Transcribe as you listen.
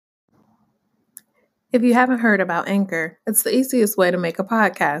If you haven't heard about Anchor, it's the easiest way to make a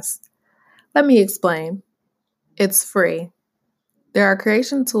podcast. Let me explain. It's free. There are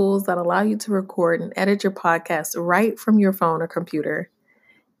creation tools that allow you to record and edit your podcast right from your phone or computer.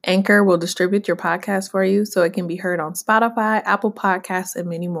 Anchor will distribute your podcast for you so it can be heard on Spotify, Apple Podcasts, and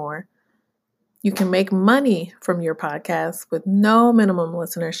many more. You can make money from your podcast with no minimum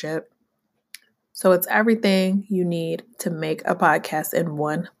listenership. So it's everything you need to make a podcast in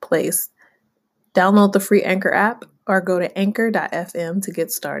one place. Download the free Anchor app or go to anchor.fm to get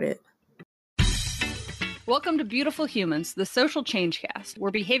started. Welcome to Beautiful Humans, the social change cast,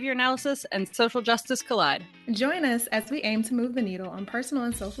 where behavior analysis and social justice collide. Join us as we aim to move the needle on personal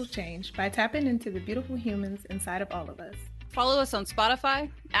and social change by tapping into the beautiful humans inside of all of us. Follow us on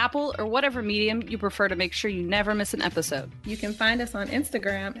Spotify, Apple, or whatever medium you prefer to make sure you never miss an episode. You can find us on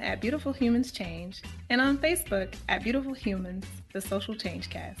Instagram at Beautiful Humans Change and on Facebook at Beautiful Humans, the Social Change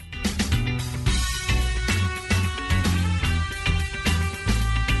Cast.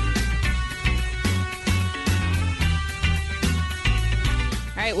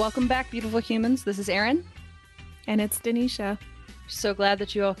 All right, welcome back, beautiful humans. This is Erin. And it's Denisha. So glad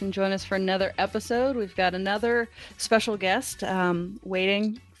that you all can join us for another episode. We've got another special guest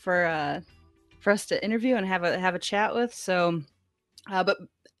waiting for us to interview and have a chat with. So, but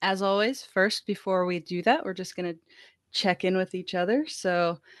as always, first, before we do that, we're just going to check in with each other.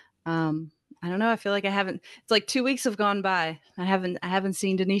 So, I don't know. I feel like it's like 2 weeks have gone by. I haven't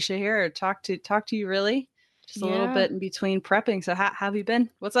seen Denisha here or talk to you really. Just a little bit in between prepping. So how have you been?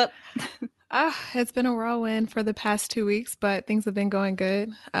 What's up? It's been a whirlwind for the past 2 weeks, but things have been going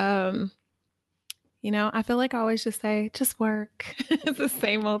good. I feel like I always just say, just work. It's the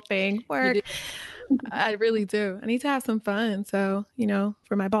same old thing. Work. I really do. I need to have some fun. So,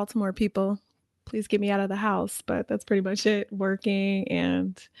 for my Baltimore people, please get me out of the house. But that's pretty much it. Working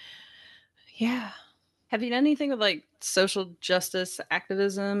and yeah. Have you done anything with like social justice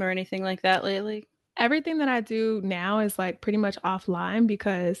activism or anything like that lately? Everything that I do now is like pretty much offline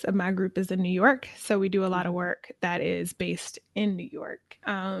because my group is in New York. So we do a lot of work that is based in New York.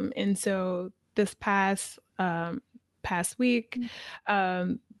 And so this past week,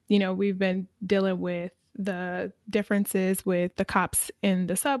 we've been dealing with the differences with the cops in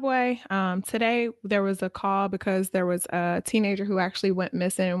the subway. Today there was a call because there was a teenager who actually went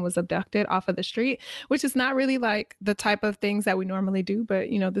missing and was abducted off of the street, which is not really like the type of things that we normally do. But,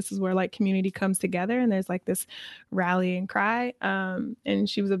 this is where like community comes together and there's like this rallying cry. And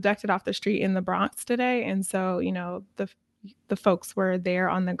she was abducted off the street in the Bronx today. And so, the folks were there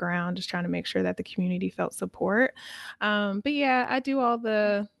on the ground just trying to make sure that the community felt support. But yeah, I do all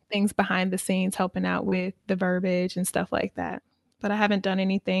the things behind the scenes, helping out with the verbiage and stuff like that. But I haven't done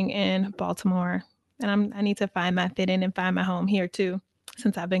anything in Baltimore, and I need to find my fit in and find my home here too,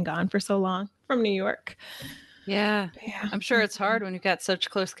 since I've been gone for so long from New York. Yeah. I'm sure it's hard when you've got such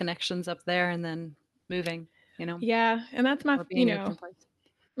close connections up there and then moving, Yeah, and that's my,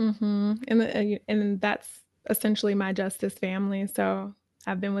 and that's essentially my justice family. So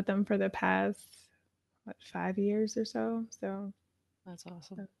I've been with them for the past 5 years or so. So that's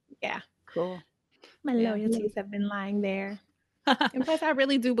awesome. Yeah. Cool. My loyalties have been lying there. And plus, I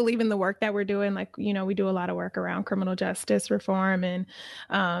really do believe in the work that we're doing. Like, we do a lot of work around criminal justice reform.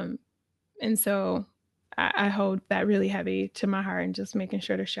 And so I hold that really heavy to my heart and just making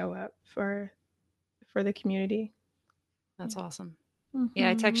sure to show up for the community. That's awesome. Mm-hmm. Yeah,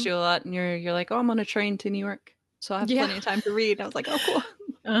 I text you a lot and you're like, oh, I'm on a train to New York. So I have plenty of time to read. I was like, oh, cool.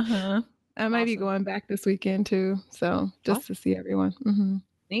 Uh-huh. I might be going back this weekend too. So just to see everyone. Mm-hmm.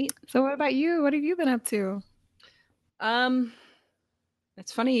 Neat. So what about you? What have you been up to?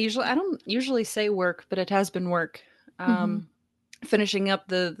 It's funny. I don't usually say work, but it has been work. Finishing up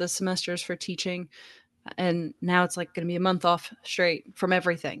the semesters for teaching. And now it's like going to be a month off straight from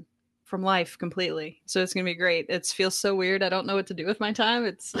everything, from life completely. So it's going to be great. It feels so weird. I don't know what to do with my time.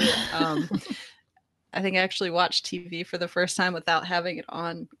 It's, I think I actually watched TV for the first time without having it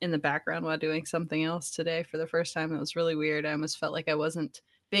on in the background while doing something else today for the first time. It was really weird. I almost felt like I wasn't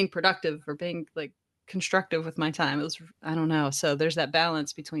being productive or being like constructive with my time. It was, I don't know. So there's that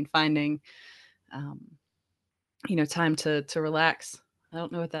balance between finding, time to relax. I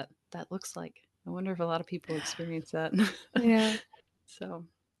don't know what that looks like. I wonder if a lot of people experience that. Yeah. So.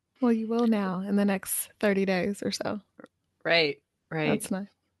 Well, you will now in the next 30 days or so. Right. That's nice.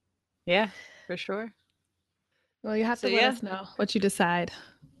 Yeah, for sure. Well, you have to let us know what you decide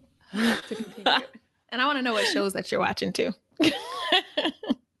to continue. And I want to know what shows that you're watching too.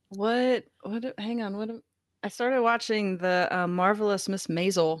 What? Hang on. I started watching the Marvelous Miss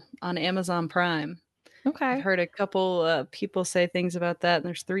Maisel on Amazon Prime. Okay. I've heard a couple people say things about that. And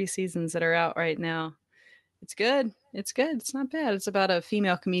there's 3 seasons that are out right now. It's good. It's good. It's not bad. It's about a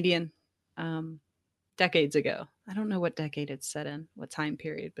female comedian decades ago. I don't know what decade it's set in, what time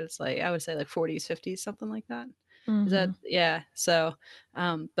period, but it's like, I would say like 40s, 50s, something like that. Is that, yeah. So,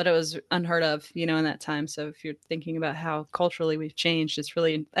 but it was unheard of, in that time. So if you're thinking about how culturally we've changed, it's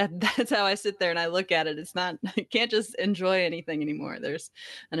really, that's how I sit there and I look at it. It's not, you can't just enjoy anything anymore. There's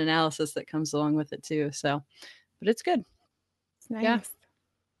an analysis that comes along with it too. So, but it's good. It's nice.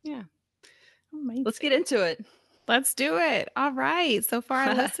 Yeah. Amazing. Let's get into it. Let's do it. All right. So for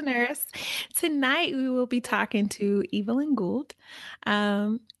our listeners, tonight we will be talking to Evelyn Gould.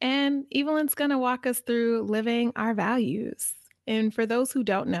 And Evelyn's going to walk us through living our values. And for those who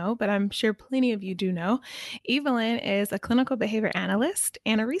don't know, but I'm sure plenty of you do know, Evelyn is a clinical behavior analyst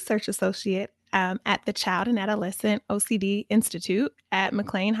and a research associate at the Child and Adolescent OCD Institute at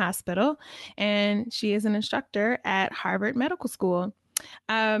McLean Hospital. And she is an instructor at Harvard Medical School.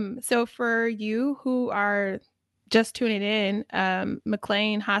 So for you who are just tuning in,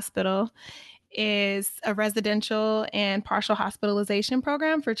 McLean Hospital is a residential and partial hospitalization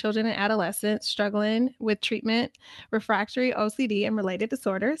program for children and adolescents struggling with treatment, refractory OCD, and related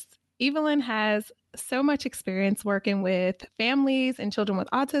disorders. Evelyn has so much experience working with families and children with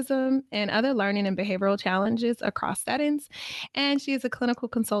autism and other learning and behavioral challenges across settings. And she is a clinical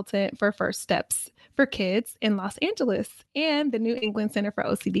consultant for First Steps for Kids in Los Angeles and the New England Center for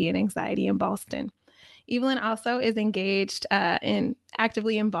OCD and Anxiety in Boston. Evelyn also is engaged and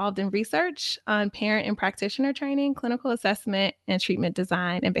actively involved in research on parent and practitioner training, clinical assessment, and treatment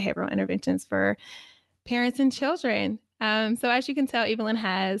design and behavioral interventions for parents and children. So as you can tell, Evelyn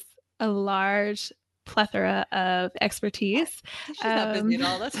has a large plethora of expertise. She's not busy at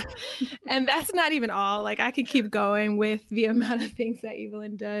all. And that's not even all. Like I could keep going with the amount of things that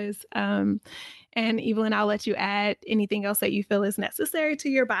Evelyn does. And Evelyn, I'll let you add anything else that you feel is necessary to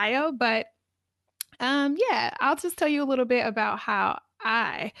your bio. But I'll just tell you a little bit about how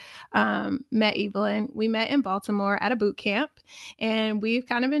I met Evelyn. We met in Baltimore at a boot camp, and we've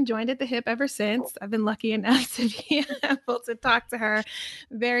kind of been joined at the hip ever since. I've been lucky enough to be able to talk to her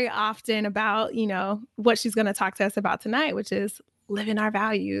very often about, what she's going to talk to us about tonight, which is living our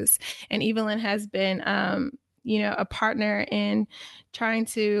values. And Evelyn has been, a partner in trying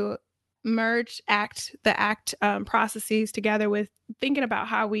to merge the ACT processes together with thinking about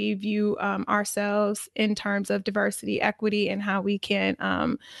how we view ourselves in terms of diversity, equity, and how we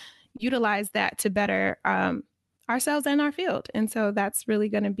can utilize that to better ourselves and our field. And so that's really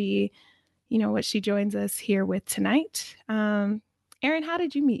going to be, what she joins us here with tonight. Erin, how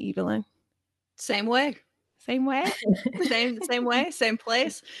did you meet Evelyn? Same way. Same way? same way, same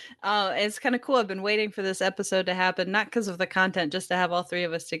place. It's kind of cool. I've been waiting for this episode to happen, not because of the content, just to have all three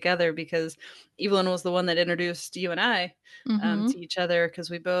of us together, because Evelyn was the one that introduced you and I to each other, because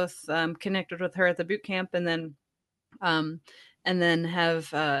we both connected with her at the boot camp, and then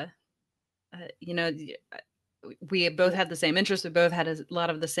have we both had the same interests. We both had a lot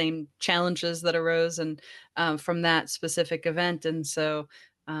of the same challenges that arose and from that specific event, and so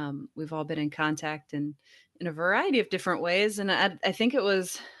we've all been in contact in a variety of different ways. And I think it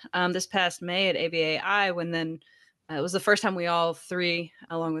was this past May at ABAI when then it was the first time we all three,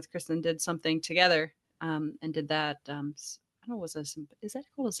 along with Kristen, did something together and did that. I don't know, is that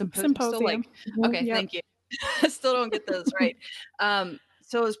called a symposium? Symposium. Okay, yep. Thank you. I still don't get those right.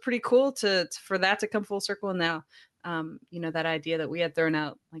 So it was pretty cool for that to come full circle. And now, that idea that we had thrown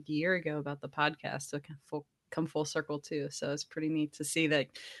out like a year ago about the podcast to come full circle too. So it's pretty neat to see that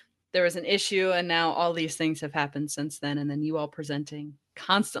there was an issue and now all these things have happened since then. And then you all presenting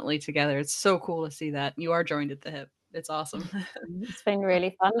constantly together. It's so cool to see that you are joined at the hip. It's awesome. It's been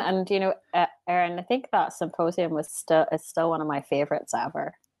really fun. And, Erin, I think that symposium is still one of my favorites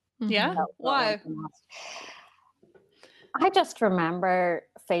ever. Yeah. Why? I just remember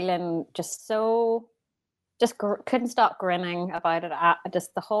feeling couldn't stop grinning about it.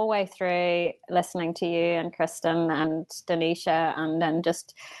 Just the whole way through, listening to you and Kristen and Denisha, and then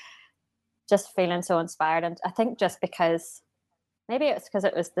just feeling so inspired. And I think just because maybe it's because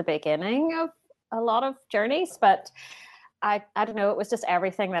it was the beginning of a lot of journeys, but I don't know, it was just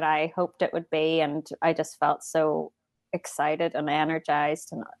everything that I hoped it would be. And I just felt so excited and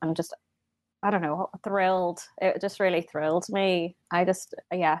energized and just, I don't know, thrilled. It just really thrilled me.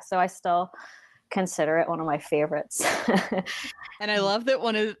 So I still consider it one of my favorites. And I love that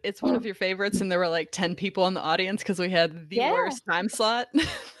it's one of your favorites, and there were like 10 people in the audience because we had the worst time slot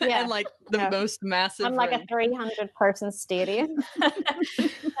and like the most massive and like a 300 person stadium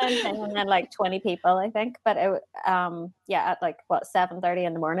and then like 20 people, I think, but it at like 7:30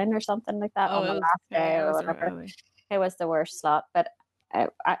 in the morning or something like that on the last day or whatever. It was the worst slot, but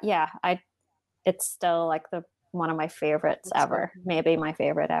I it's still like one of my favorites ever, maybe my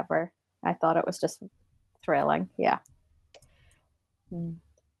favorite ever. I thought it was just thrilling. Yeah.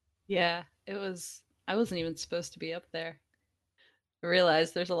 Yeah, it was. I wasn't even supposed to be up there. I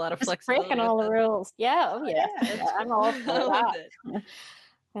realized there's a lot of flexibility. Breaking all the rules. Yeah. Oh, yeah. I'm all for that.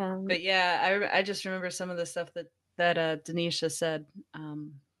 But yeah, I just remember some of the stuff that Denisha said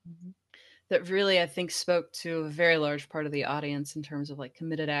that really, I think, spoke to a very large part of the audience in terms of like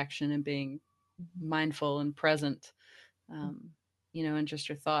committed action and being mindful and present, and just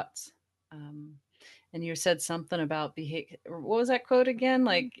your thoughts. And you said something about behavior. What was that quote again?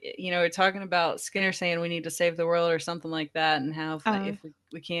 Like, we're talking about Skinner saying we need to save the world or something like that. And how if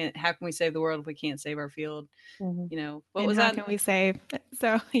we can't, how can we save the world if we can't save our field? What was that? How can we save?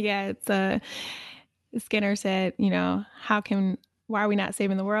 So yeah, it's Skinner said, why are we not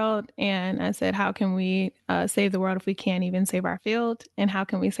saving the world? And I said, how can we save the world if we can't even save our field? And how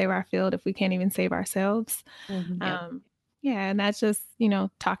can we save our field if we can't even save ourselves? And that's just,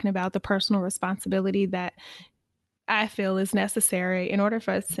 talking about the personal responsibility that I feel is necessary in order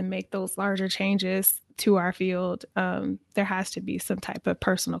for us to make those larger changes to our field. There has to be some type of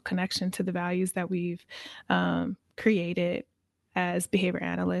personal connection to the values that we've created as behavior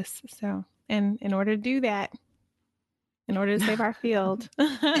analysts. So, and in order to do that, in order to save our field,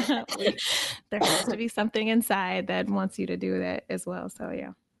 there has to be something inside that wants you to do that as well. So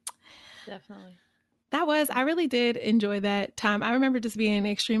yeah. Definitely. I really did enjoy that time. I remember just being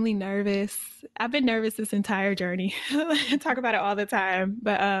extremely nervous. I've been nervous this entire journey. I talk about it all the time,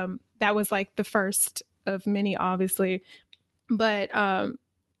 but that was like the first of many, obviously. But,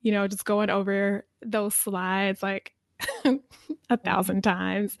 just going over those slides like 1,000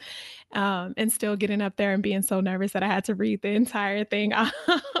 times and still getting up there and being so nervous that I had to read the entire thing.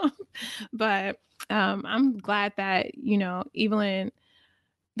 But I'm glad that, Evelyn,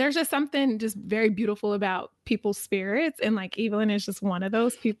 there's just something just very beautiful about people's spirits. And like Evelyn is just one of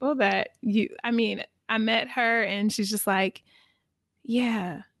those people that I met her and she's just like,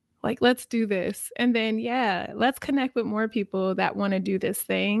 yeah, like, let's do this. And then, yeah, let's connect with more people that want to do this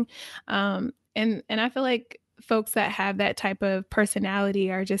thing. And I feel like folks that have that type of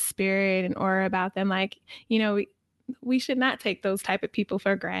personality are just spirit and aura about them. Like, we should not take those type of people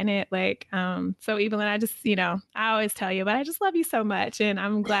for granted. Like, so Evelyn, I just, I always tell you, but I just love you so much. And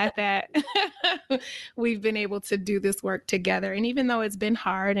I'm glad that we've been able to do this work together. And even though it's been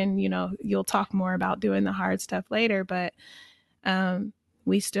hard and, you'll talk more about doing the hard stuff later, but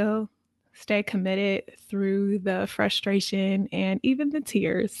we still stay committed through the frustration and even the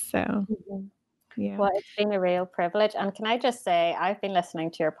tears. So yeah. Well, it's been a real privilege. And can I just say, I've been listening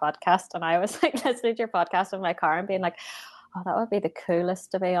to your podcast and I was like listening to your podcast in my car and being like, oh, that would be the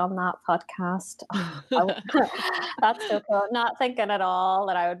coolest to be on that podcast. That's so cool. Not thinking at all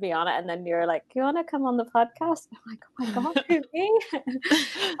that I would be on it. And then you're like, you want to come on the podcast? I'm like, oh my God, who me?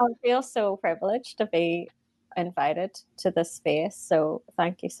 I feel so privileged to be invited to this space. So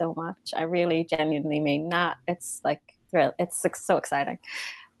thank you so much. I really genuinely mean that. It's like thrill. It's so exciting.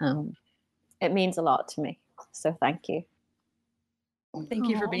 It means a lot to me. So thank you. Thank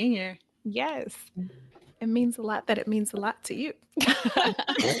you for being here. Yes. It means a lot that it means a lot to you.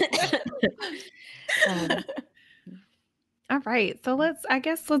 All right. So let's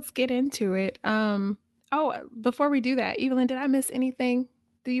get into it. Before we do that, Evelyn, did I miss anything?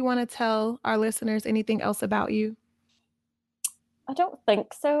 Do you want to tell our listeners anything else about you? I don't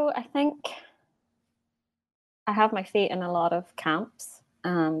think so. I think I have my feet in a lot of camps.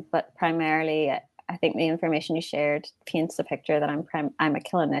 But primarily, I think the information you shared paints a picture that I'm a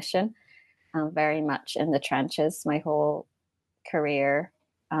clinician. I'm very much in the trenches my whole career,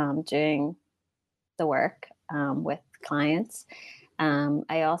 doing the work with clients.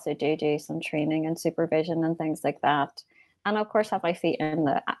 I also do some training and supervision and things like that. And of course, have my feet in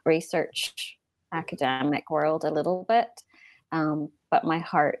the research academic world a little bit. But my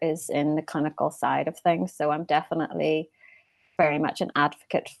heart is in the clinical side of things. So I'm definitely very much an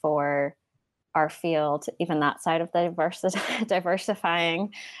advocate for our field, even that side of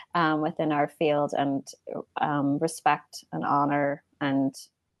diversifying within our field, and respect and honor and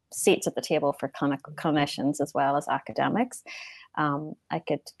seats at the table for clinicians as well as academics. I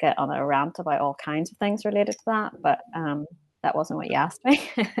could get on a rant about all kinds of things related to that, but that wasn't what you asked me.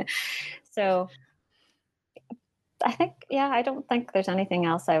 So I think, I don't think there's anything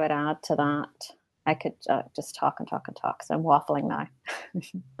else I would add to that. I could just talk and talk and talk. So I'm waffling now.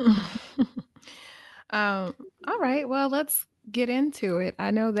 All right. Well, let's get into it.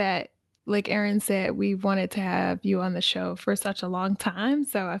 I know that, like Erin said, we wanted to have you on the show for such a long time.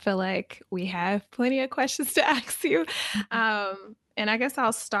 So I feel like we have plenty of questions to ask you. And I guess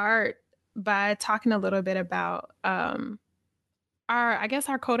I'll start by talking a little bit about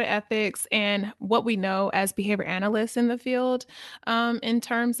our code of ethics and what we know as behavior analysts in the field in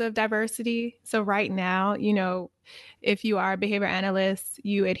terms of diversity. So right now, if you are a behavior analyst,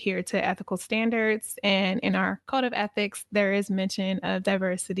 you adhere to ethical standards. And in our code of ethics, there is mention of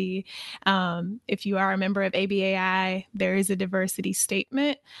diversity. If you are a member of ABAI, there is a diversity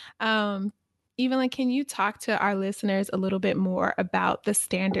statement. Evelyn, can you talk to our listeners a little bit more about the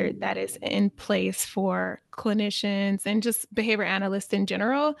standard that is in place for clinicians and just behavior analysts in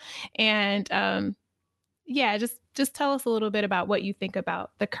general? And just tell us a little bit about what you think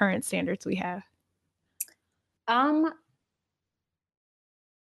about the current standards we have. I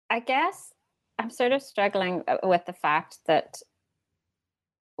guess I'm sort of struggling with the fact that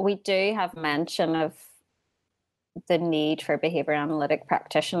we do have mention of the need for behavior analytic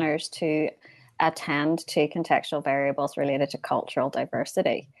practitioners to attend to contextual variables related to cultural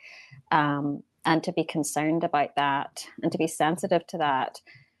diversity, and to be concerned about that and to be sensitive to that.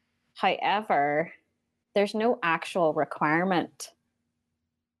 However, there's no actual requirement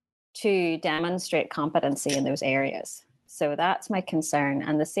to demonstrate competency in those areas. So that's my concern.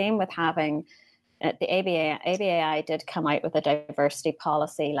 And the same with having the ABAI did come out with a diversity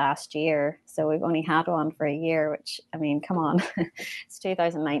policy last year. So we've only had one for a year, which, I mean, come on, it's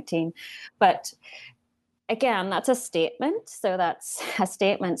 2019. But again, that's a statement. So that's a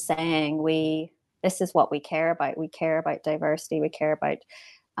statement saying this is what we care about. We care about diversity. We care about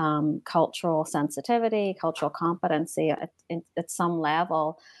cultural sensitivity, cultural competency at some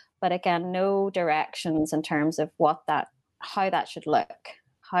level. But again, no directions in terms of how that should look.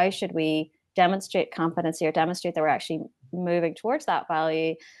 How should we demonstrate competency or demonstrate that we're actually moving towards that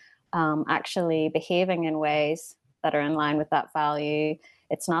value, actually behaving in ways that are in line with that value?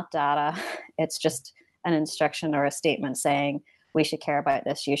 It's not data. It's just an instruction or a statement saying we should care about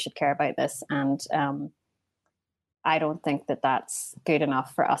this, you should care about this. And I don't think that that's good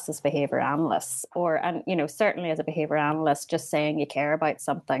enough for us as behavior analysts. Certainly as a behavior analyst, just saying you care about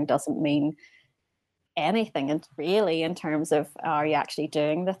something doesn't mean anything, and really in terms of are you actually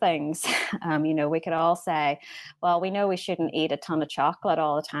doing the things. We could all say, well, we know we shouldn't eat a ton of chocolate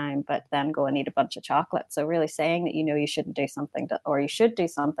all the time, but then go and eat a bunch of chocolate. So really saying that you shouldn't do something or you should do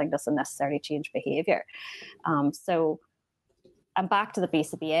something doesn't necessarily change behavior. So I'm back to the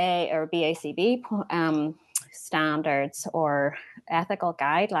BCBA or BACB standards or ethical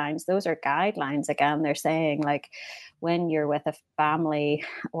guidelines. Those are guidelines. Again, they're saying like when you're with a family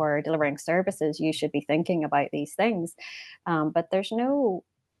or delivering services, you should be thinking about these things. But there's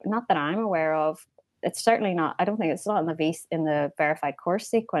not that I'm aware of. It's certainly not, I don't think it's not in the verified course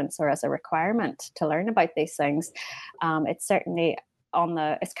sequence or as a requirement to learn about these things. It's certainly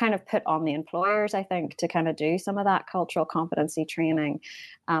it's kind of put on the employers, I think, to kind of do some of that cultural competency training.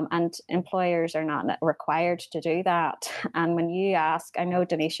 And employers are not required to do that. And when you ask, I know,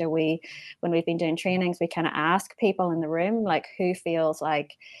 Denisha, when we've been doing trainings, we kind of ask people in the room, like, who feels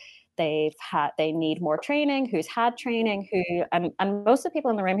like they need more training, who's had training, and most of the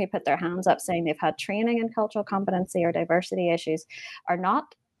people in the room who put their hands up saying they've had training in cultural competency or diversity issues are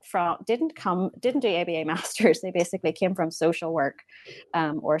not didn't do ABA masters. They basically came from social work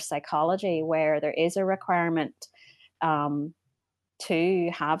or psychology, where there is a requirement to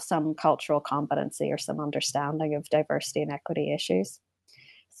have some cultural competency or some understanding of diversity and equity issues.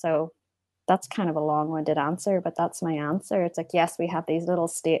 So that's kind of a long-winded answer, but that's my answer. It's like, yes, we have these little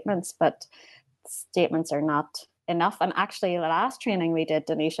statements, but statements are not enough. And actually, the last training we did,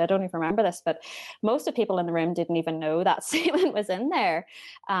 Denisha, I don't even remember this, but most of the people in the room didn't even know that statement was in there.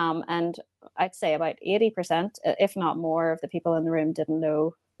 And I'd say about 80%, if not more, of the people in the room didn't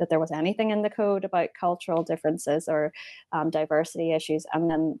know that there was anything in the code about cultural differences or diversity issues. And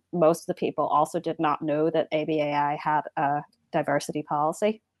then most of the people also did not know that ABAI had a diversity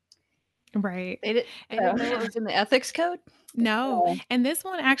policy. Right. They didn't know it was in the ethics code? No. And this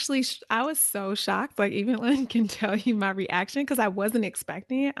one actually, I was so shocked. Like, Evelyn can tell you my reaction because I wasn't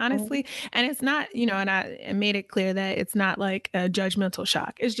expecting it, honestly. And it's not, and I made it clear that it's not like a judgmental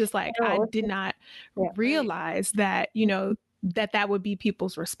shock. It's just like, I did not realize that, that would be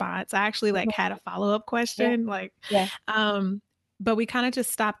people's response. I actually had a follow-up question, but we kind of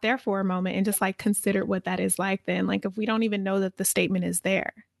just stopped there for a moment and just considered what that is like then. Like, if we don't even know that the statement is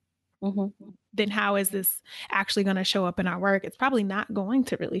there, then how is this actually going to show up in our work? It's probably not going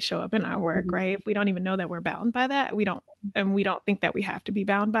to really show up in our work, right? If we don't even know that we're bound by that, we don't think that we have to be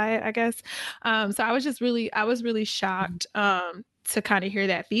bound by it, I guess. So I was really shocked to kind of hear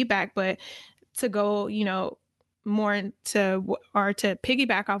that feedback, but to go, more to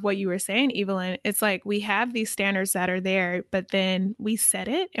piggyback off what you were saying, Evelyn, it's like we have these standards that are there, but then we set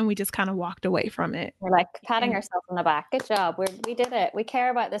it and we just kind of walked away from it. We're like patting ourselves on the back. Good job. We did it. We care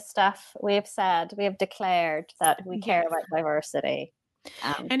about this stuff. We have declared that we care about diversity.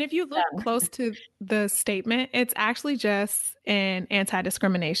 And if you look close to the statement, it's actually just an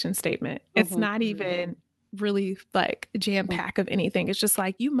anti-discrimination statement. It's not even really like jam pack of anything. It's just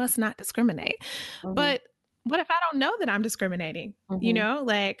like, you must not discriminate. But what if I don't know that I'm discriminating? You know,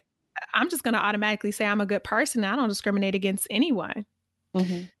 like I'm just going to automatically say I'm a good person. I don't discriminate against anyone.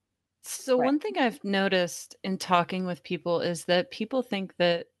 So one thing I've noticed in talking with people is that people think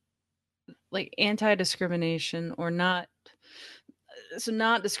that like anti-discrimination or not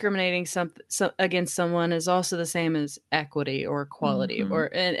discriminating against someone is also the same as equity or equality,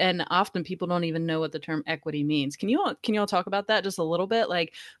 and often people don't even know what the term equity means. Can you all talk about that just a little bit,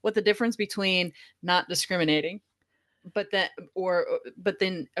 like what the difference between not discriminating but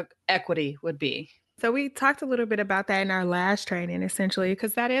then equity would be? So we talked a little bit about that in our last training, essentially,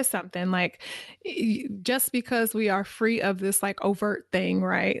 because that is something like, just because we are free of this like overt thing,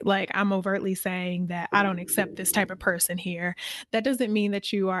 right? Like I'm overtly saying that I don't accept this type of person here. That doesn't mean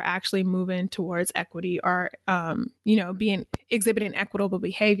that you are actually moving towards equity or, exhibiting equitable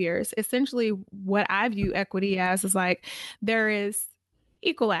behaviors. Essentially, what I view equity as is like there is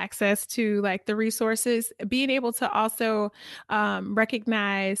equal access to like the resources, being able to also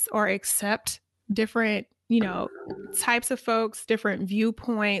recognize or accept different, types of folks, different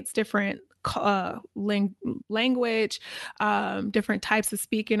viewpoints, different language, different types of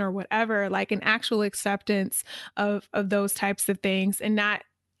speaking or whatever, like an actual acceptance of those types of things. And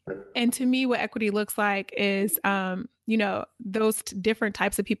to me, what equity looks like is, those different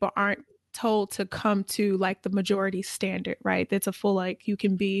types of people aren't told to come to like the majority standard, right? That's a full, like you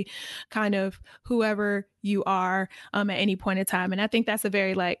can be kind of whoever you are at any point in time. And I think that's a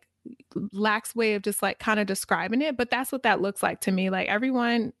very like lax way of just like kind of describing it, but that's what that looks like to me. Like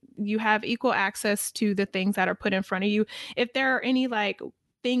everyone, you have equal access to the things that are put in front of you. If there are any like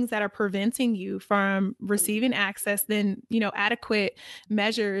things that are preventing you from receiving access, then adequate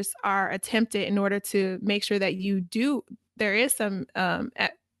measures are attempted in order to make sure that you do. There is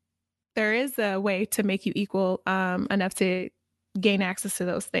a way to make you equal enough to gain access to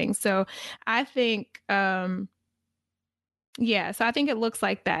those things. So I think so I think it looks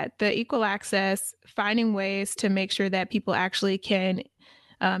like that. The equal access, finding ways to make sure that people actually can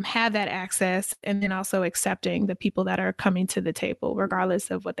have that access, and then also accepting the people that are coming to the table,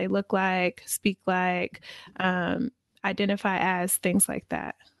 regardless of what they look like, speak like, identify as, things like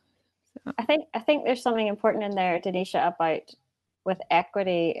that. So. I think there's something important in there, Denisha, about with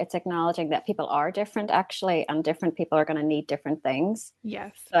equity, it's acknowledging that people are different actually, and different people are going to need different things.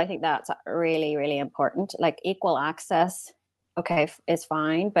 Yes. So I think that's really, really important. Like equal access, okay, is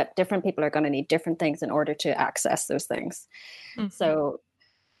fine, but different people are going to need different things in order to access those things. So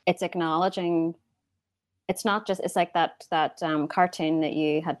it's acknowledging, it's not just, it's like that cartoon that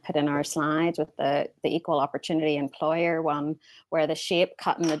you had put in our slides with the equal opportunity employer one, where the shape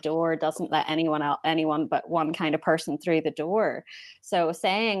cut in the door doesn't let anyone but one kind of person through the door. So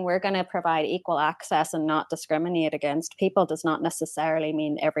saying we're going to provide equal access and not discriminate against people does not necessarily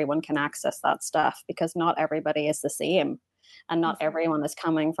mean everyone can access that stuff, because not everybody is the same, and not everyone is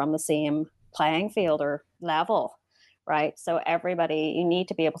coming from the same playing field or level. Right. So everybody, you need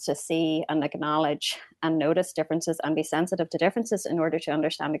to be able to see and acknowledge and notice differences and be sensitive to differences in order to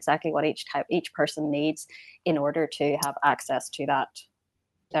understand exactly what each person needs in order to have access to that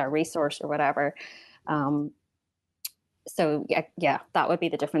resource or whatever. So yeah, that would be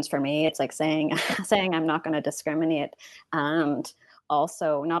the difference for me. It's like saying I'm not going to discriminate, and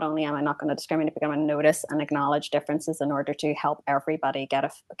also not only am I not going to discriminate, but I'm going to notice and acknowledge differences in order to help everybody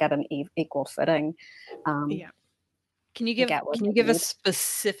get an equal footing. Can you give a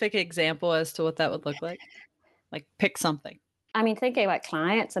specific example as to what that would look like? Like pick something. I mean, thinking about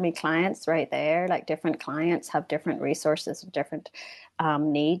clients, clients right there, like different clients have different resources, different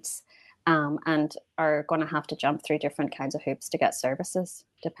needs, and are going to have to jump through different kinds of hoops to get services,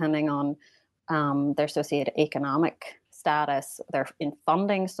 depending on their socioeconomic status, their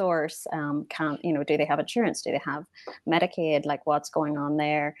funding source. Do they have insurance? Do they have Medicaid? Like what's going on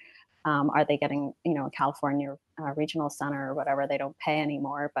there? Are they getting, California Regional Center or whatever? They don't pay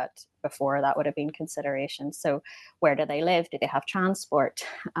anymore, but before that would have been consideration. So where do they live? Do they have transport?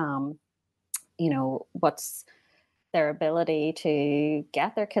 What's their ability to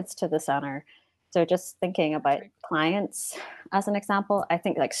get their kids to the center? So just thinking about clients as an example, I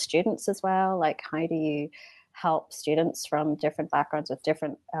think like students as well, like how do you help students from different backgrounds with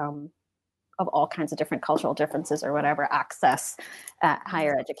different of all kinds of different cultural differences or whatever access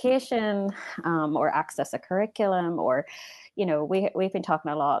higher education, or access a curriculum, or, you know, we've been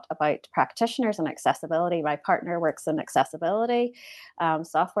talking a lot about practitioners and accessibility. My partner works in accessibility,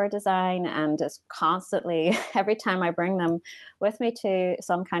 software design, and is constantly, every time I bring them with me to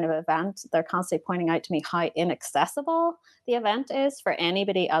some kind of event, they're constantly pointing out to me how inaccessible the event is for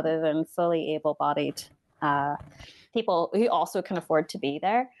anybody other than fully able-bodied people who also can afford to be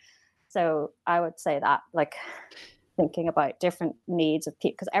there. So I would say that, like, thinking about different needs of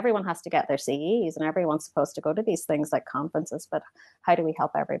people, because everyone has to get their CEs and everyone's supposed to go to these things like conferences, but how do we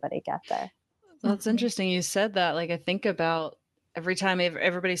help everybody get there? Well, it's interesting you said that. Like, I think about every time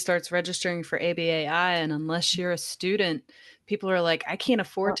everybody starts registering for ABAI, and unless you're a student, people are like, I can't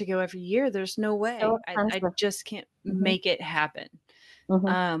afford to go every year. There's no way. So I expensive. just can't make it happen.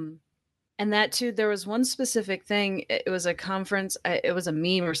 Mhm. And that too, there was one specific thing. It was a conference. It was a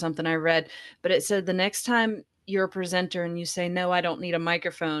meme or something I read, but it said the next time you're a presenter and you say, no, I don't need a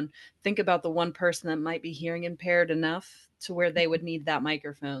microphone, think about the one person that might be hearing impaired enough to where they would need that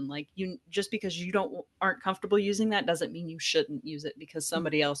microphone. Like, you, just because you aren't comfortable using that doesn't mean you shouldn't use it, because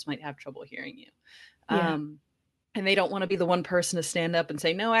somebody else might have trouble hearing you. Yeah. And they don't want to be the one person to stand up and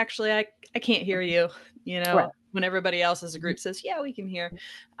say, no, actually, I can't hear you, you know, Right. when everybody else as a group says, yeah, we can hear.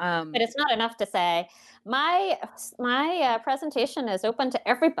 But it's not enough to say, my presentation is open to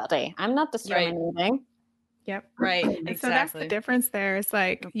everybody. I'm not discriminating. Yep. Right. And so that's the Exactly. difference there. It's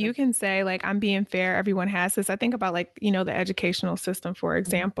like, you can say, like, I'm being fair. Everyone has this. I think about, like, you know, the educational system, for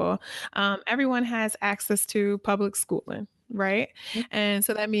example. Everyone has access to public schooling, right? And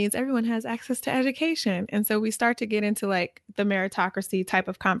so that means everyone has access to education. And so we start to get into, like, the meritocracy type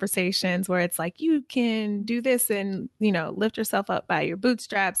of conversations where it's like, you can do this and, you know, lift yourself up by your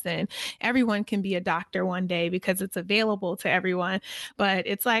bootstraps, and everyone can be a doctor one day because it's available to everyone. But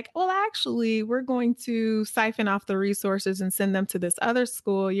it's like, well, actually, we're going to siphon off the resources and send them to this other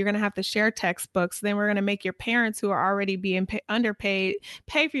school. You're going to have to share textbooks. Then we're going to make your parents, who are already being underpaid,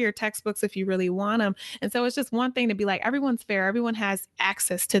 pay for your textbooks if you really want them. And so it's just one thing to be like, everyone's fair. Everyone has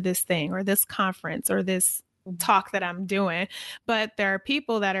access to this thing or this conference or this talk that I'm doing. But there are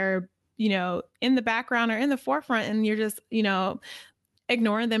people that are, you know, in the background or in the forefront, and you're just, you know,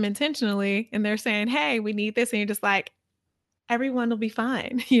 ignoring them intentionally. And they're saying, hey, we need this. And you're just like, everyone will be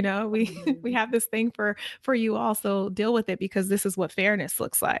fine. You know, we have this thing for you all, so deal with it, because this is what fairness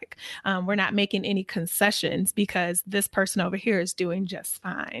looks like. We're not making any concessions because this person over here is doing just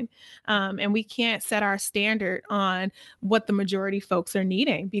fine. And we can't set our standard on what the majority folks are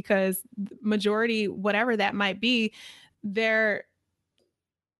needing, because majority, whatever that might be, they're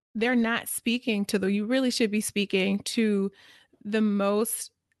not speaking to you really should be speaking to the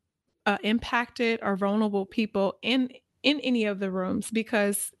most impacted or vulnerable people in any of the rooms,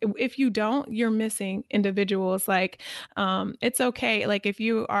 because if you don't, you're missing individuals. Like, it's okay, like, if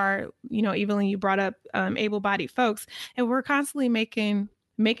you are, you know, Evelyn, you brought up able-bodied folks, and we're constantly making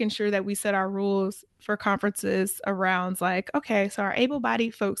sure that we set our rules for conferences around, like, okay, so our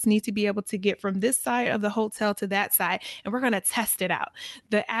able-bodied folks need to be able to get from this side of the hotel to that side, and we're going to test it out.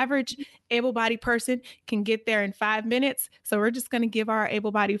 The average able-bodied person can get there in 5 minutes, so we're just going to give our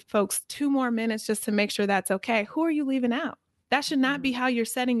able-bodied folks 2 more minutes just to make sure that's okay. Who are you leaving out? That should not be how you're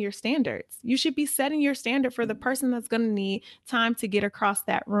setting your standards. You should be setting your standard for the person that's going to need time to get across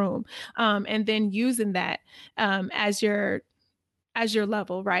that room, and then using that as your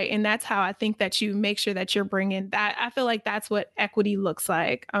level, right? And that's how I think that you make sure that you're bringing that. I feel like that's what equity looks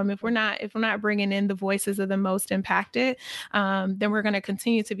like. If we're not bringing in the voices of the most impacted, then we're going to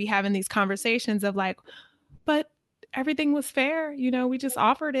continue to be having these conversations of like, but everything was fair. You know, we just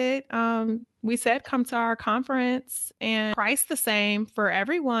offered it. We said, come to our conference, and price the same for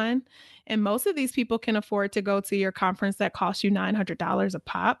everyone. And most of these people can afford to go to your conference that costs you $900 a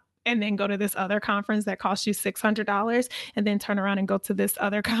pop, and then go to this other conference that costs you $600, and then turn around and go to this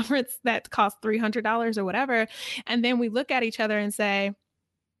other conference that costs $300 or whatever. And then we look at each other and say,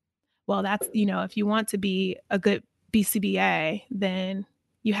 well, that's, you know, if you want to be a good BCBA, then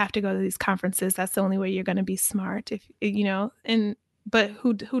you have to go to these conferences. That's the only way you're going to be smart. If you know, and but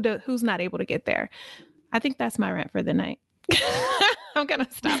who's not able to get there? I think that's my rant for the night. I'm gonna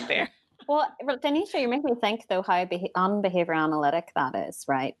stop there. Well, Denisha, you make me think, though, how on behavior analytic that is,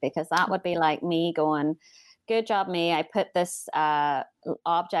 right? Because that would be like me going, good job, me. I put this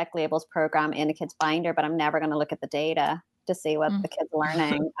object labels program in a kid's binder, but I'm never going to look at the data to see what the kid's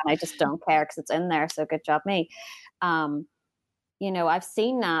learning. And I just don't care because it's in there. So good job, me. You know, I've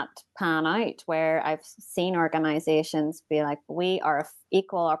seen that pan out where I've seen organizations be like, we are an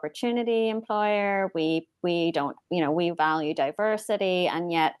equal opportunity employer. We don't, you know, we value diversity.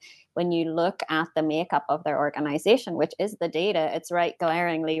 And yet when you look at the makeup of their organization, which is the data, it's right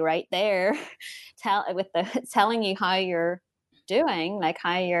glaringly right there, telling you how you're doing, like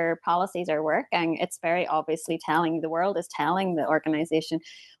how your policies are working. It's very obviously telling, the world is telling the organization,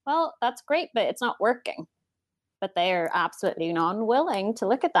 well, that's great, but it's not working. But they are absolutely unwilling to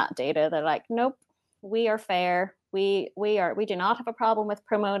look at that data. They're like, nope, we are fair. We do not have a problem with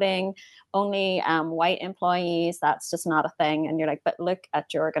promoting only white employees. That's just not a thing. And you're like, but look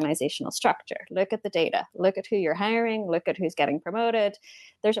at your organizational structure. Look at the data. Look at who you're hiring. Look at who's getting promoted.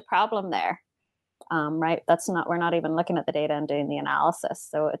 There's a problem there, right? We're not even looking at the data and doing the analysis.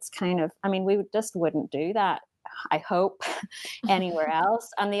 So it's kind of, I mean, we just wouldn't do that, I hope, anywhere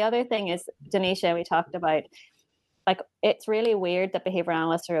else. And the other thing is, Denisha, we talked about, like, it's really weird that behavior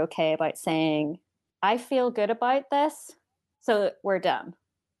analysts are okay about saying, I feel good about this, so we're done.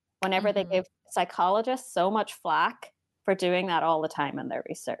 Whenever they give psychologists so much flack for doing that all the time in their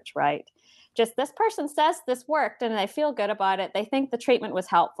research, right? Just, this person says this worked and they feel good about it. They think the treatment was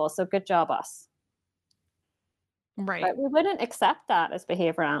helpful, so good job us. Right. But we wouldn't accept that as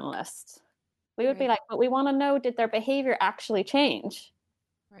behavior analysts. We would be like, but we want to know, did their behavior actually change?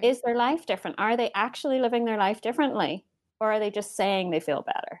 Right. Is their life different? Are they actually living their life differently? Or are they just saying they feel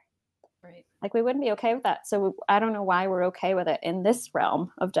better? Right. Like, we wouldn't be okay with that. So I don't know why we're okay with it in this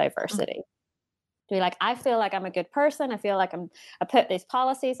realm of diversity. To be like, I feel like I'm a good person. I feel like I put these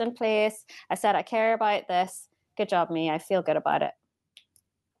policies in place. I said I care about this. Good job, me. I feel good about it.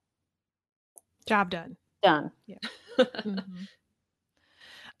 Job done. Done. Yeah.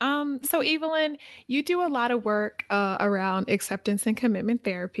 So Evelyn, you do a lot of work around acceptance and commitment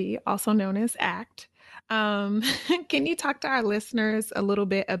therapy, also known as ACT. Can you talk to our listeners a little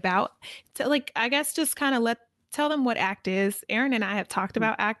bit about, I guess just kind of tell them what ACT is. Erin and I have talked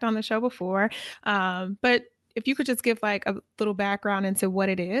about ACT on the show before, but if you could just give like a little background into what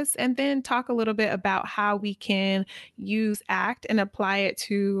it is, and then talk a little bit about how we can use ACT and apply it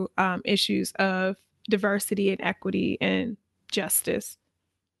to issues of diversity and equity and justice.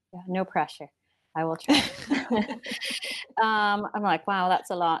 Yeah, no pressure. I will try. I'm like, wow, that's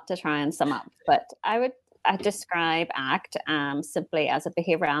a lot to try and sum up. But I describe ACT simply as a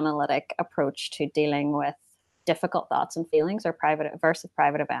behavior analytic approach to dealing with difficult thoughts and feelings or aversive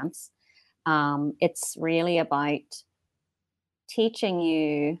private events. It's really about teaching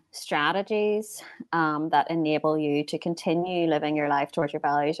you strategies that enable you to continue living your life towards your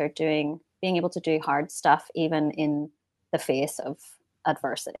values, or being able to do hard stuff even in the face of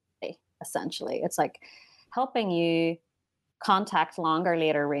adversity. Essentially, it's like helping you contact longer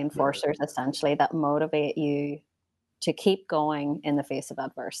later reinforcers, essentially, that motivate you to keep going in the face of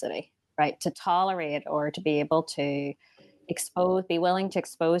adversity, right? To tolerate, or to be able to be willing to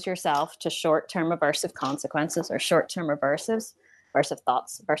expose yourself to short-term aversive consequences, or short-term aversive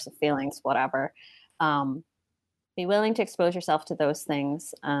thoughts, aversive feelings, whatever. Be willing to expose yourself to those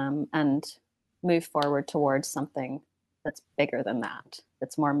things and move forward towards something that's bigger than that,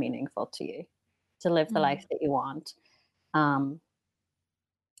 that's more meaningful to you, to live the life that you want.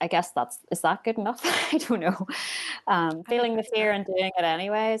 I guess is that good enough? I don't know. Feeling the fear and doing it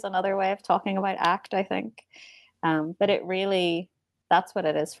anyway is another way of talking about ACT, I think. But it really, that's what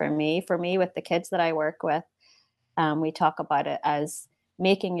it is for me. For me, with the kids that I work with, we talk about it as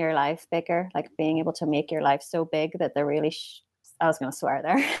making your life bigger, like being able to make your life so big that they're really, I was going to swear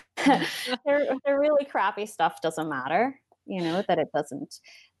there, they're really crappy stuff doesn't matter, that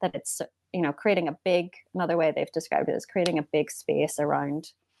it's, creating another way they've described it is creating a big space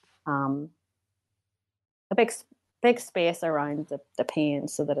around, a big space around the pain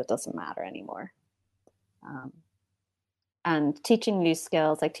so that it doesn't matter anymore. And teaching new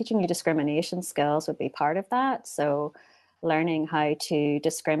skills, like teaching you discrimination skills, would be part of that. So learning how to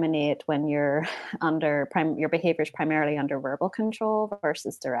discriminate when you're your behavior is primarily under verbal control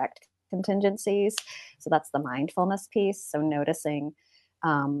versus direct contingencies. So that's the mindfulness piece. So noticing,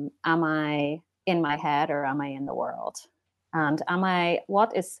 am I in my head or am I in the world? And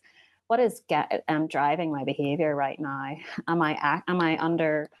what is driving my behavior right now? Am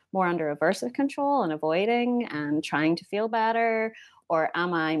I more under aversive control and avoiding and trying to feel better? Or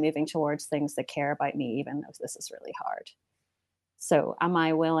am I moving towards things that care about me, even though this is really hard? So am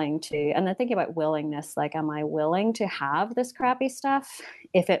I willing to, and then thinking about willingness, like, am I willing to have this crappy stuff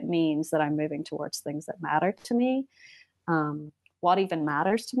if it means that I'm moving towards things that matter to me? What even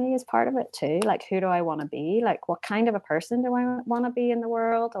matters to me is part of it too. Like, who do I want to be? Like, what kind of a person do I want to be in the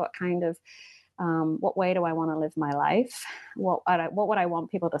world? What kind of, what way do I want to live my life? What would I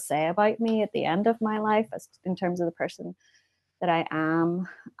want people to say about me at the end of my life, as in terms of the person that I am?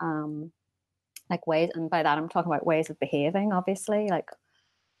 Like ways, and by that I'm talking about ways of behaving, obviously, like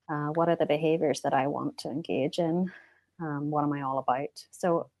What are the behaviors that I want to engage in? What am I all about?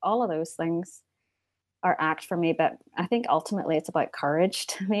 So all of those things are ACT for me, but I think ultimately it's about courage.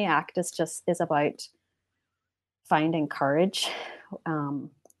 To me, ACT is about finding courage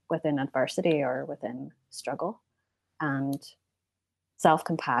within adversity or within struggle, and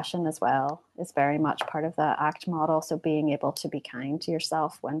self-compassion as well is very much part of the ACT model. So being able to be kind to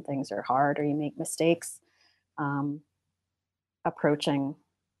yourself when things are hard or you make mistakes, approaching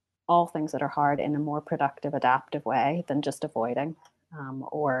all things that are hard in a more productive, adaptive way than just avoiding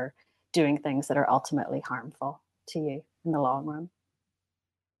or doing things that are ultimately harmful to you in the long run.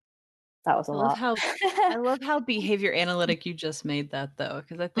 That was a lot. I love how behavior analytic you just made that, though,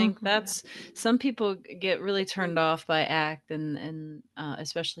 because I think that's some people get really turned off by ACT and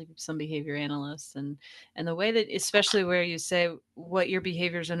especially some behavior analysts and the way that, especially where you say what your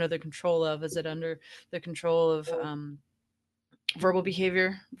behavior is under the control of. Is it under the control of verbal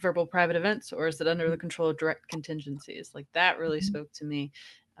behavior, verbal private events, or is it under the control of direct contingencies? Like that really spoke to me.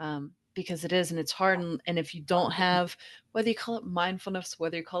 Because it is, and it's hard. And if you don't have, whether you call it mindfulness,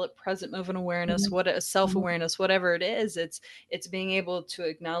 whether you call it present moment awareness, what a self-awareness, whatever it is, it's being able to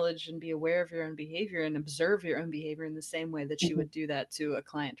acknowledge and be aware of your own behavior and observe your own behavior in the same way that you would do that to a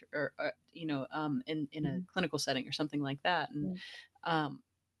client or in a clinical setting or something like that. And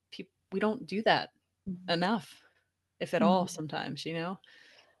we don't do that enough, if at all, sometimes,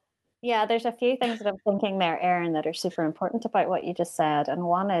 Yeah, there's a few things that I'm thinking there, Erin, that are super important about what you just said. And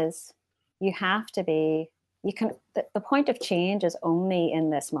one is the point of change is only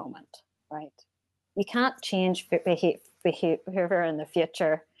in this moment, right? You can't change behavior in the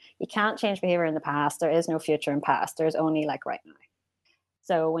future. You can't change behavior in the past. There is no future and past. There's only like right now.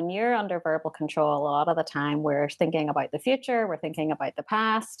 So when you're under verbal control, a lot of the time we're thinking about the future, we're thinking about the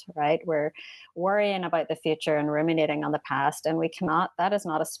past, right? We're worrying about the future and ruminating on the past. And that is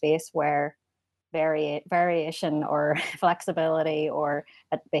not a space where variation or flexibility or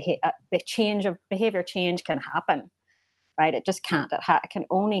a change of behavior change can happen, right? It just can't. It can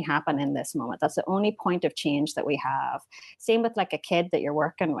only happen in this moment. That's the only point of change that we have. Same with like a kid that you're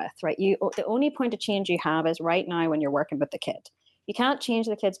working with, right? The only point of change you have is right now when you're working with the kid. You can't change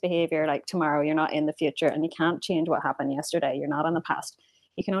the kid's behavior like tomorrow. You're not in the future, and you can't change what happened yesterday. You're not in the past.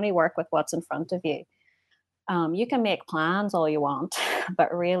 You can only work with what's in front of you. You can make plans all you want,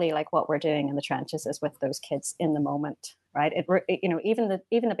 but really, like what we're doing in the trenches is with those kids in the moment, right? Even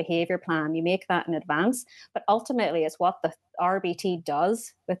the behavior plan, you make that in advance, but ultimately, it's what the RBT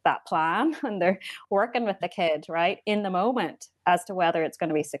does with that plan, and they're working with the kid, right, in the moment as to whether it's going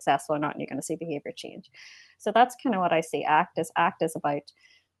to be successful or not, and you're going to see behavior change. So that's kind of what I see. ACT is about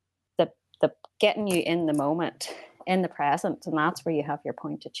the getting you in the moment, in the present, and that's where you have your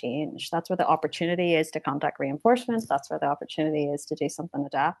point to change. That's where the opportunity is to contact reinforcement. That's where the opportunity is to do something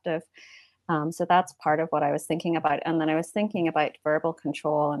adaptive. So that's part of what I was thinking about. And then I was thinking about verbal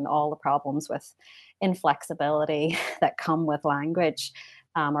control and all the problems with inflexibility that come with language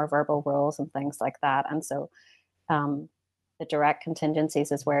or verbal rules and things like that. And so the direct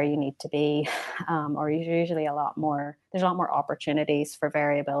contingencies is where you need to be, or usually there's a lot more opportunities for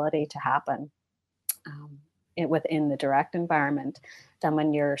variability to happen within the direct environment than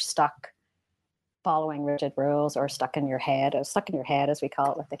when you're stuck following rigid rules or stuck in your head as we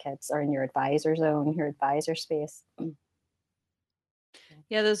call it with the kids, or in your advisor zone, your advisor space.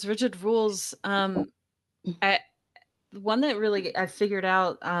 Yeah, those rigid rules. One that really I figured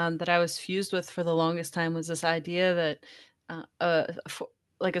out that I was fused with for the longest time was this idea that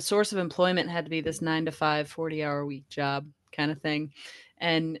like a source of employment had to be this 9 to 5, 40-hour week job kind of thing.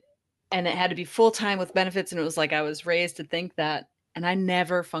 And it had to be full-time with benefits. And it was like, I was raised to think that, and I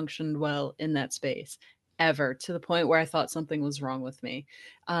never functioned well in that space ever, to the point where I thought something was wrong with me.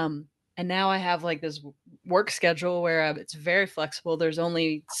 And now I have like this work schedule where it's very flexible. There's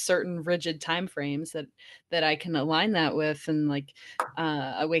only certain rigid time frames that I can align that with. And like,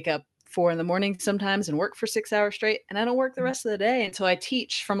 I wake up 4 a.m. sometimes and work for 6 hours straight. And I don't work the rest of the day until I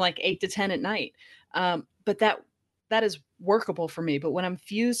teach from like 8 to 10 at night. But that is workable for me. But when I'm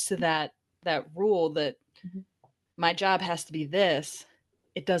fused to that rule that my job has to be this,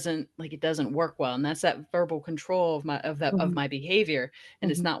 it doesn't work well. And that's that verbal control of my behavior.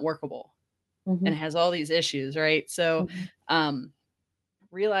 And it's not workable. And it has all these issues. Right. So,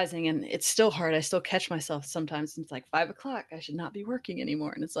 realizing, and it's still hard. I still catch myself sometimes. It's like 5 o'clock. I should not be working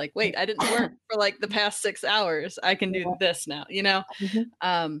anymore. And it's like, wait, I didn't work for like the past 6 hours. I can do this now,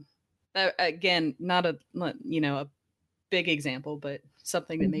 again, not a big example, but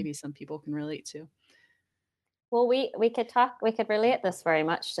something that maybe some people can relate to. Well, we could relate this very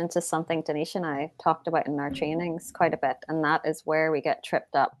much into something Denise and I talked about in our trainings quite a bit. And that is where we get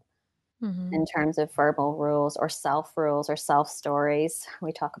tripped up in terms of verbal rules or self stories.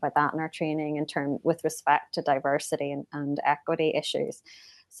 We talk about that in our training with respect to diversity and equity issues.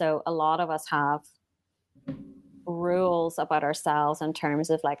 So a lot of us have rules about ourselves in terms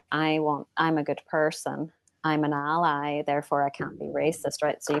of like, I'm a good person, I'm an ally, therefore I can't be racist,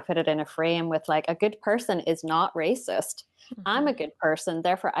 right? So you put it in a frame with like, a good person is not racist. I'm a good person,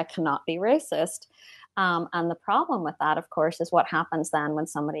 therefore I cannot be racist. And the problem with that, of course, is what happens then when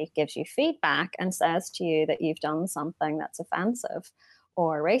somebody gives you feedback and says to you that you've done something that's offensive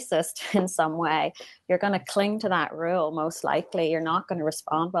or racist in some way. You're going to cling to that rule, most likely. You're not going to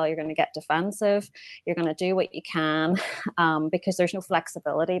respond well. You're going to get defensive. You're going to do what you can because there's no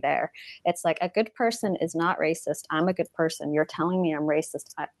flexibility there. It's like, a good person is not racist. I'm a good person. You're telling me I'm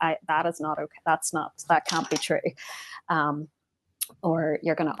racist. That is not okay. That can't be true. Or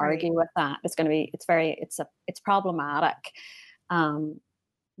you're going to argue with that. It's problematic.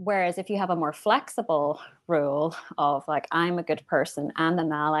 Whereas if you have a more flexible rule of like, I'm a good person and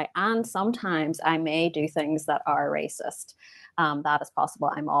an ally, and sometimes I may do things that are racist, that is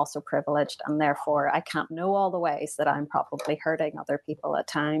possible. I'm also privileged, and therefore I can't know all the ways that I'm probably hurting other people at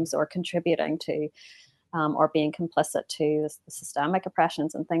times, or contributing to or being complicit to the systemic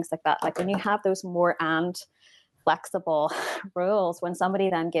oppressions and things like that. Like when you have those more and flexible rules, when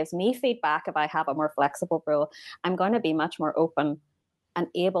somebody then gives me feedback, if I have a more flexible rule, I'm going to be much more open and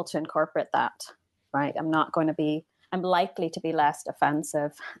able to incorporate that, right? I'm likely to be less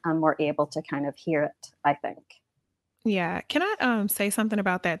defensive and more able to kind of hear it, I think. Yeah. Can I say something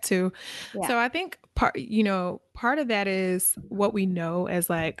about that too? Yeah. So I think part of that is what we know as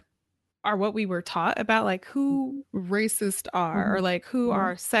like, or what we were taught about like who racists are, or like who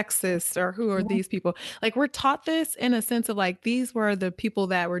are sexist, or who are these people. Like we're taught this in a sense of like, these were the people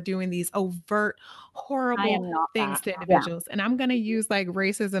that were doing these overt, horrible things to individuals. And I'm going to use like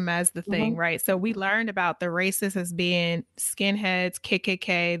racism as the thing, right? So we learned about the racists as being skinheads,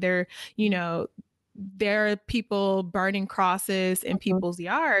 KKK. They're, there are people burning crosses in people's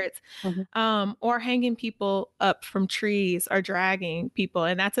yards, or hanging people up from trees, or dragging people.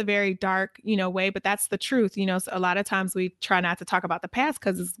 And that's a very dark, way, but that's the truth. So a lot of times we try not to talk about the past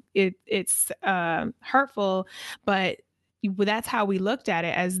because it's hurtful, but that's how we looked at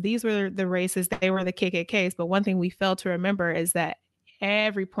it, as these were the racists, they were the KKKs. But one thing we fail to remember is that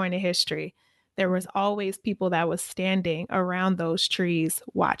every point of history, there was always people that was standing around those trees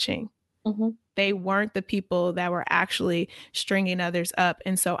watching. They weren't the people that were actually stringing others up.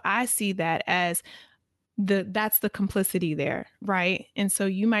 And so I see that as that's the complicity there, right? And so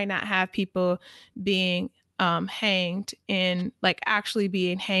you might not have people being hanged in, like actually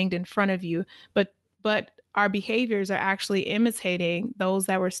being hanged in front of you, but our behaviors are actually imitating those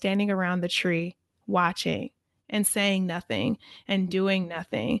that were standing around the tree watching and saying nothing and doing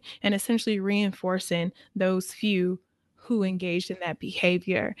nothing, and essentially reinforcing those few who engaged in that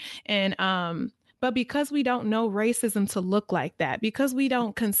behavior. And but because we don't know racism to look like that, because we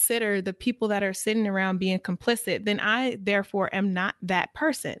don't consider the people that are sitting around being complicit, then I therefore am not that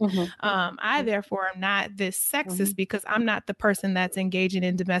person. I therefore am not this sexist because I'm not the person that's engaging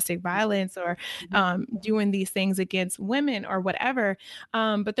in domestic violence or doing these things against women or whatever.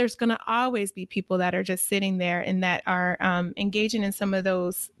 But there's going to always be people that are just sitting there and that are engaging in some of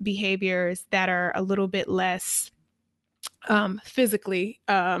those behaviors that are a little bit less physically,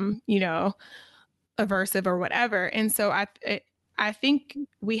 aversive or whatever. And so I think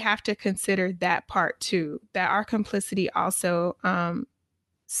we have to consider that part too, that our complicity also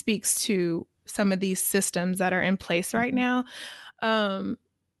speaks to some of these systems that are in place right now.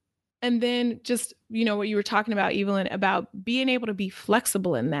 And then just, what you were talking about, Evelyn, about being able to be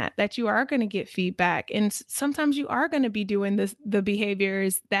flexible in that you are going to get feedback. And sometimes you are going to be doing the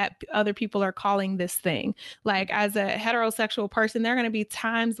behaviors that other people are calling this thing. Like as a heterosexual person, there are going to be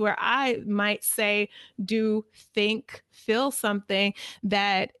times where I might say, do, think, feel something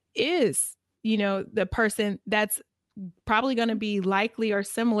that is, the person that's probably going to be likely or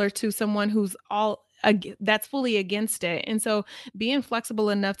similar to someone who's that's fully against it. And so being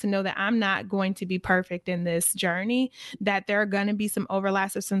flexible enough to know that I'm not going to be perfect in this journey, that there are going to be some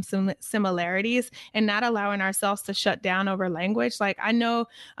overlaps or some similarities, and not allowing ourselves to shut down over language. Like I know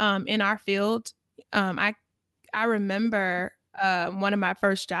in our field, I remember one of my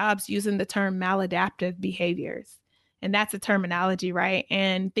first jobs using the term maladaptive behaviors. And that's a terminology, right?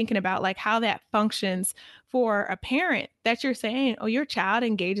 And thinking about like how that functions for a parent, that you're saying, oh, your child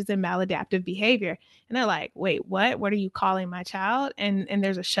engages in maladaptive behavior. And they're like, wait, what? What are you calling my child? And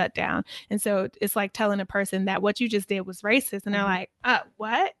there's a shutdown. And so it's like telling a person that what you just did was racist. And they're like,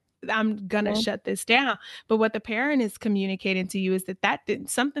 what? I'm gonna shut this down. But what the parent is communicating to you is that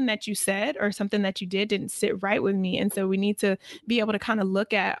something that you said or something that you did didn't sit right with me. And so we need to be able to kind of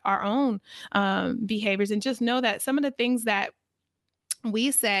look at our own behaviors and just know that some of the things that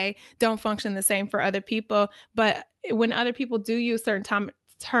we say don't function the same for other people. But when other people do use certain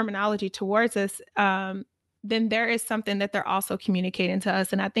terminology towards us, then there is something that they're also communicating to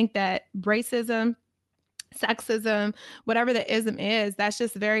us. And I think that racism, sexism, whatever the ism is, that's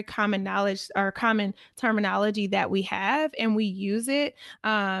just very common knowledge or common terminology that we have. And we use it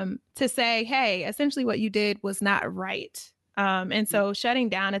to say, hey, essentially what you did was not right. And so shutting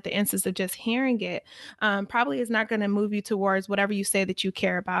down at the instance of just hearing it probably is not going to move you towards whatever you say that you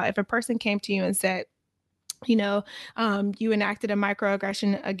care about. If a person came to you and said, you enacted a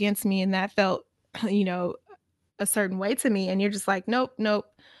microaggression against me and that felt, a certain way to me, and you're just like, nope,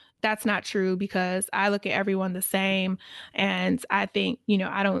 that's not true because I look at everyone the same. And I think,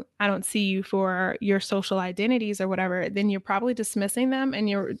 I don't see you for your social identities or whatever, then you're probably dismissing them and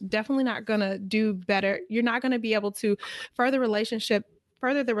you're definitely not going to do better. You're not going to be able to further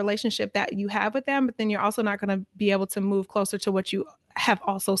the relationship that you have with them, but then you're also not going to be able to move closer to what you have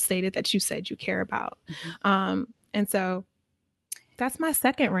also stated that you said you care about. And so that's my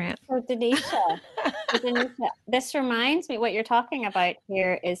second rant. So Denisha, this reminds me, what you're talking about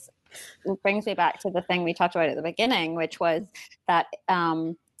here brings me back to the thing we talked about at the beginning, which was that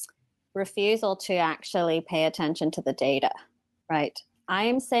refusal to actually pay attention to the data, right? I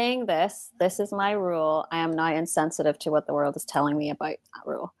am saying this is my rule. I am now insensitive to what the world is telling me about that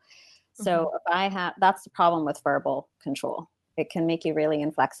rule. So that's the problem with verbal control. It can make you really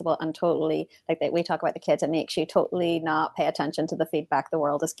inflexible and totally, like we talk about the kids, it makes you totally not pay attention to the feedback the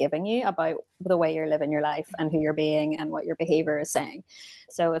world is giving you about the way you're living your life and who you're being and what your behavior is saying.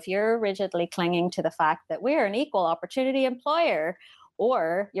 So if you're rigidly clinging to the fact that we're an equal opportunity employer,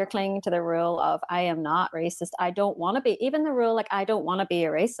 or you're clinging to the rule of I am not racist, I don't want to be, even the rule like I don't want to be a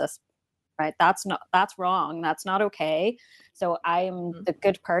racist, right? That's wrong. That's not okay. So I am the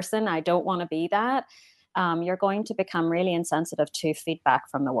good person. I don't want to be that. You're going to become really insensitive to feedback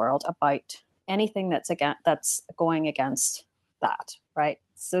from the world about anything that's going against that, right?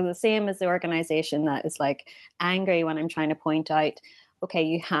 So the same as the organization that is like angry when I'm trying to point out,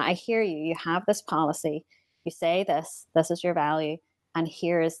 okay, I hear you, you have this policy, you say this is your value, and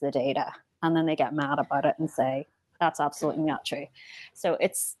here is the data. And then they get mad about it and say, that's absolutely not true. So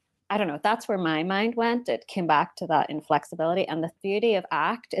I don't know, that's where my mind went. It came back to that inflexibility. And the beauty of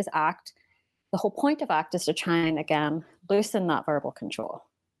ACT is the whole point of ACT is to try and, again, loosen that verbal control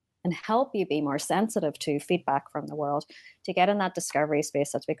and help you be more sensitive to feedback from the world, to get in that discovery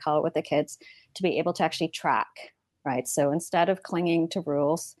space, as we call it with the kids, to be able to actually track, right? So instead of clinging to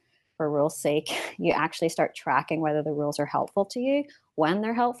rules for rules' sake, you actually start tracking whether the rules are helpful to you, when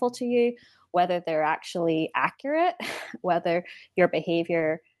they're helpful to you, whether they're actually accurate, whether your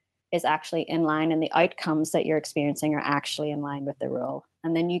behavior is actually in line and the outcomes that you're experiencing are actually in line with the rule.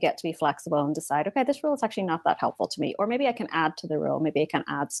 And then you get to be flexible and decide, okay, this rule is actually not that helpful to me. Or maybe I can add to the rule. Maybe I can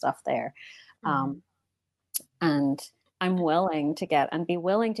add stuff there. And I'm willing to get in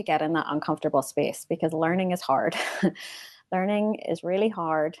that uncomfortable space, because learning is hard. Learning is really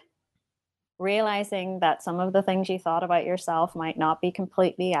hard. Realizing that some of the things you thought about yourself might not be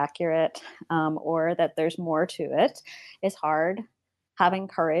completely accurate, or that there's more to it, is hard. Having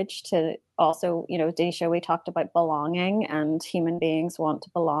courage to also, Denisha, we talked about belonging, and human beings want to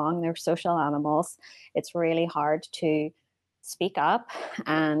belong. They're social animals. It's really hard to speak up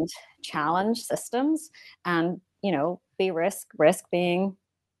and challenge systems and, risk being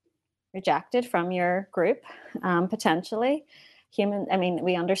rejected from your group, potentially.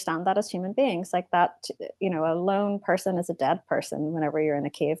 We understand that as human beings, like that, a lone person is a dead person whenever you're in a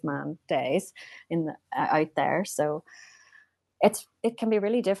caveman days out there. So it can be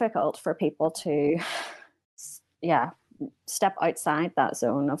really difficult for people to, step outside that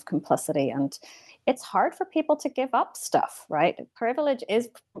zone of complicity. And it's hard for people to give up stuff, right? Privilege is,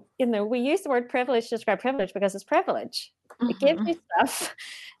 we use the word privilege to describe privilege because it's privilege. It gives you stuff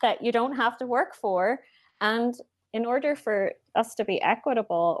that you don't have to work for. And in order for us to be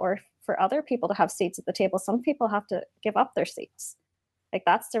equitable, or for other people to have seats at the table, some people have to give up their seats. Like,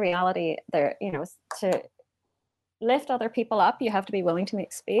 that's the reality there, to lift other people up, you have to be willing to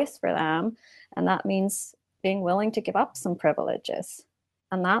make space for them. And that means being willing to give up some privileges.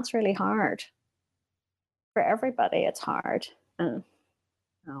 And that's really hard. For everybody, it's hard. And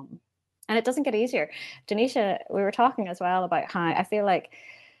it doesn't get easier. Denisha, we were talking as well about how I feel like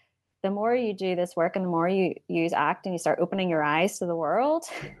the more you do this work and the more you use ACT and you start opening your eyes to the world,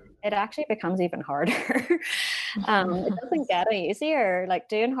 it actually becomes even harder. It doesn't get any easier. Like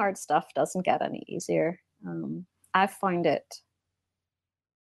doing hard stuff doesn't get any easier. I've found it.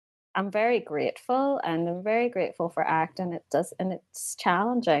 I'm very grateful, and I'm very grateful for ACT, and it's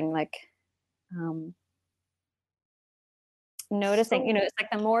challenging. Like noticing, So, it's like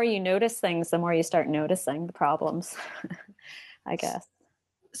the more you notice things, the more you start noticing the problems. I guess.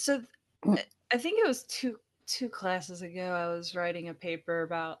 so I think it was two classes ago I was writing a paper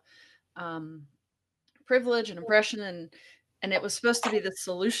about privilege and oppression, and it was supposed to be the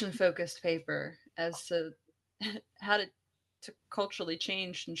solution focused paper as to how to culturally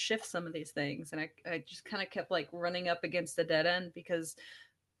change and shift some of these things. And I just kind of kept like running up against a dead end, because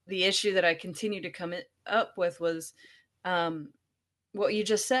the issue that I continued to come up with was what you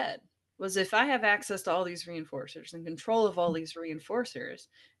just said, was if I have access to all these reinforcers and control of all these reinforcers,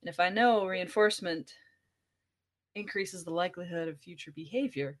 and if I know reinforcement increases the likelihood of future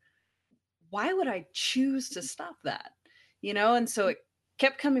behavior, why would I choose to stop that? And so it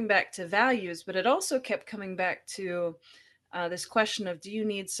kept coming back to values, but it also kept coming back to this question of, do you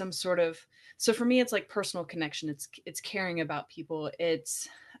need some sort of, so for me, it's like personal connection. It's caring about people. It's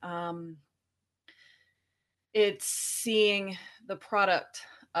seeing the product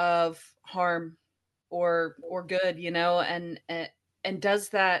of harm or good, and does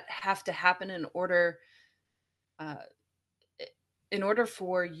that have to happen uh, in order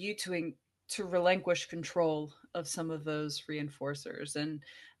for you to relinquish control of some of those reinforcers? And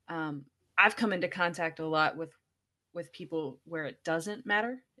I've come into contact a lot with people where it doesn't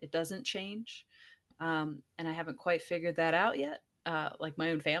matter, it doesn't change, and I haven't quite figured that out yet. Like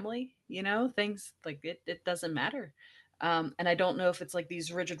my own family, things like it doesn't matter. And I don't know if it's like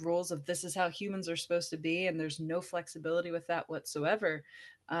these rigid rules of this is how humans are supposed to be, and there's no flexibility with that whatsoever.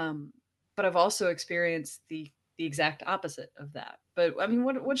 But I've also experienced the exact opposite of that. But I mean,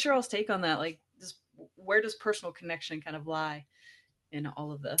 what's your all's take on that? Like, where does personal connection kind of lie in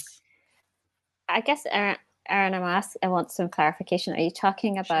all of this? I guess, Erin, I want some clarification. Are you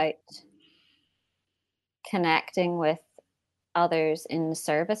talking about connecting with others in the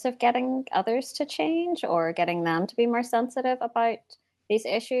service of getting others to change, or getting them to be more sensitive about these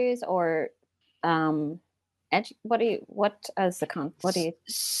issues, or what do you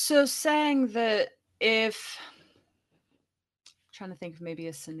so saying that, if trying to think of maybe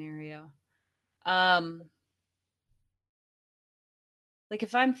a scenario, like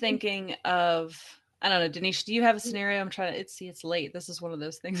if I'm thinking of, I don't know, Denise, do you have a scenario? I'm trying to, it's late. This is one of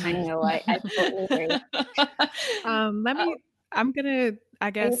those things. I know, I totally agree. I'm gonna, I Are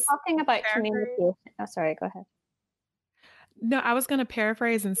you guess, talking about paraphrase. communication? Oh, sorry, go ahead. No, I was gonna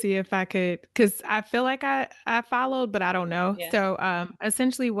paraphrase and see if I could, because I feel like I followed, but I don't know. Yeah. So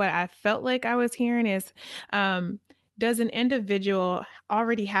essentially what I felt like I was hearing is, does an individual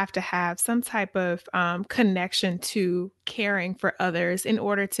already have to have some type of connection to caring for others in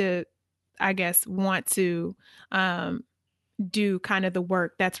order to, I guess, want to do kind of the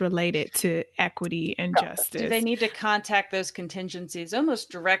work that's related to equity and Do they justice? need to contact those contingencies almost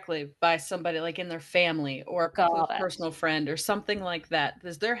directly by somebody like in their family or a close personal friend or something like that?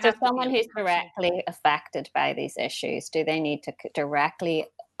 Does there So have to be someone who's directly affected by these issues, do they need to directly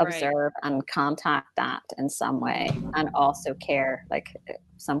observe and contact that in some way, and also care, like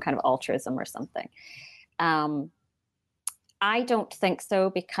some kind of altruism or something? I don't think so,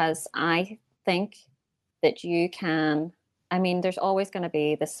 because I think that you can, I mean, there's always going to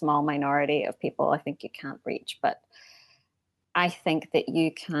be this small minority of people I think you can't reach, but I think that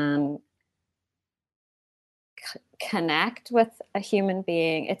you can connect with a human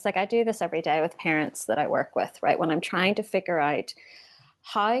being. It's like I do this every day with parents that I work with, right? When I'm trying to figure out,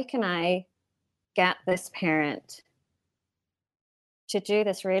 how can I get this parent to do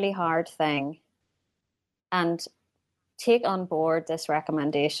this really hard thing and take on board this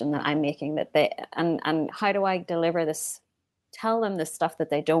recommendation that I'm making, that they, and how do I deliver this, tell them the stuff that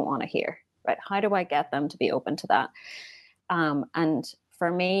they don't want to hear, right? How do I get them to be open to that? And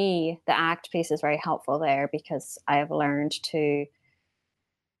for me, the ACT piece is very helpful there, because I have learned to,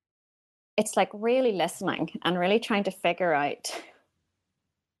 it's like really listening and really trying to figure out,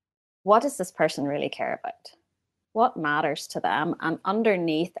 what does this person really care about? What matters to them? And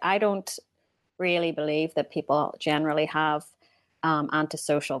underneath, I don't really believe that people generally have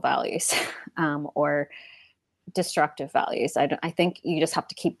antisocial values or destructive values. I think you just have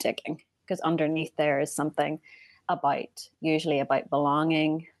to keep digging, because underneath there is something usually about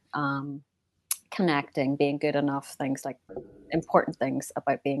belonging, connecting, being good enough, things like important things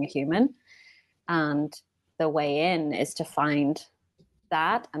about being a human. And the way in is to find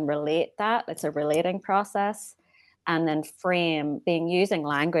that and relate that. It's a relating process. and then frame using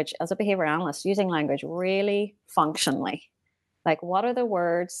language as a behavior analyst, using language really functionally. Like, what are the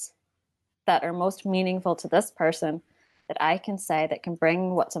words that are most meaningful to this person that I can say that can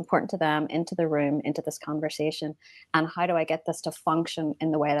bring what's important to them into the room, into this conversation? And how do I get this to function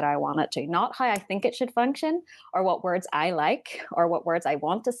in the way that I want it to? Not how I think it should function, or what words I like, or what words I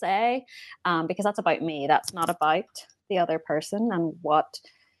want to say, because that's about me. That's not about the other person and what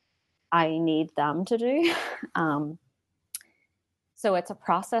I need them to do. So it's a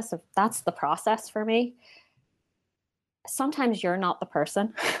process of, that's the process for me. Sometimes you're not the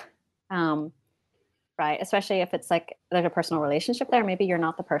person, right? Especially if it's like there's a personal relationship there, maybe you're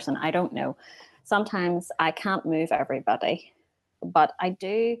not the person. I don't know. Sometimes I can't move everybody, but I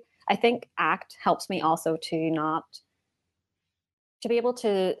think ACT helps me also to be able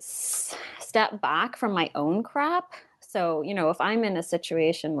to step back from my own crap. So, if I'm in a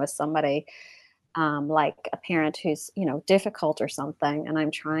situation with somebody, like a parent who's, difficult or something, and I'm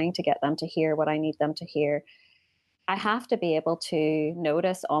trying to get them to hear what I need them to hear, I have to be able to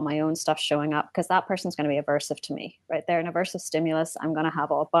notice all my own stuff showing up, because that person's going to be aversive to me, right? They're an aversive stimulus. I'm going to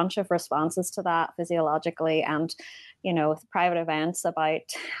have a bunch of responses to that physiologically, and, private events about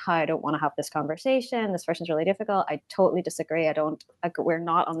how I don't want to have this conversation. This person's really difficult. I totally disagree. We're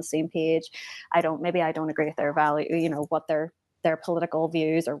not on the same page. Maybe I don't agree with their value, what their political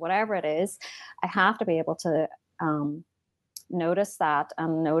views or whatever it is. I have to be able to notice that,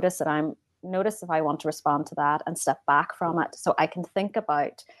 and notice if I want to respond to that, and step back from it, so I can think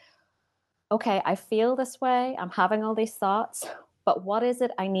about, okay, I feel this way, I'm having all these thoughts, but what is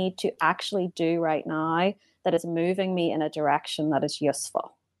it I need to actually do right now that is moving me in a direction that is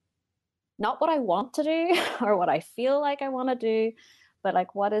useful? Not what I want to do or what I feel like I want to do, but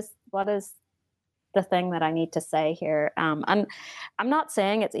like, what is the thing that I need to say here? And I'm not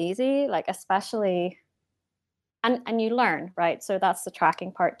saying it's easy, like, especially, and you learn, right? So that's the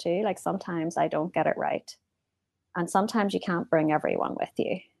tracking part too. Like, sometimes I don't get it right, and sometimes you can't bring everyone with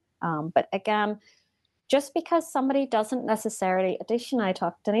you. But again, just because somebody doesn't necessarily, Denisha and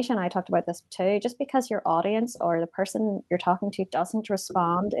I talked about this too, just because your audience or the person you're talking to doesn't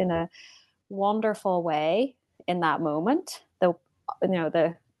respond in a wonderful way in that moment, the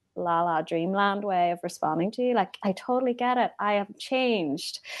la la dreamland way of responding to you, like, I totally get it, I have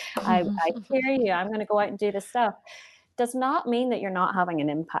changed, I hear you, I'm going to go out and do this stuff, does not mean that you're not having an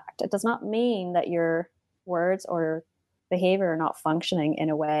impact. It does not mean that your words or behavior are not functioning in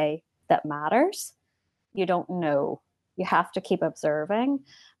a way that matters. You don't know. You have to keep observing.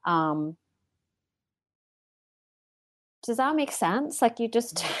 Does that make sense? Like, you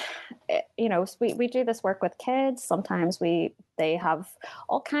just, we do this work with kids. Sometimes they have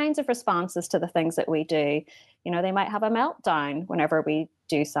all kinds of responses to the things that we do. They might have a meltdown whenever we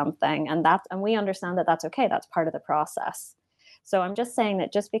do something, and we understand that that's okay. That's part of the process. So I'm just saying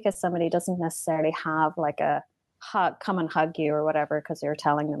that just because somebody doesn't necessarily have like a come and hug you or whatever, because you're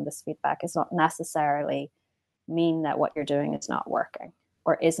telling them this feedback, is not necessarily mean that what you're doing is not working,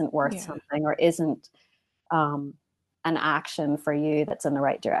 or isn't worth something, or isn't an action for you that's in the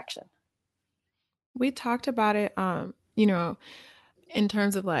right direction. We talked about it, in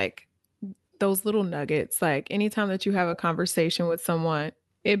terms of like those little nuggets, like anytime that you have a conversation with someone,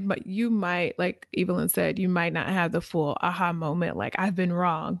 you might, like Evelyn said, you might not have the full aha moment, like, I've been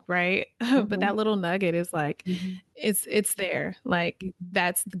wrong, right? Mm-hmm. But that little nugget is like, mm-hmm. it's there, like,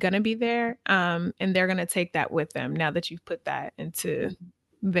 that's gonna be there, and they're gonna take that with them now that you've put that into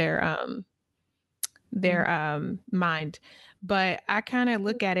their mind. But I kind of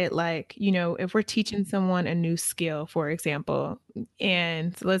look at it like, if we're teaching someone a new skill, for example,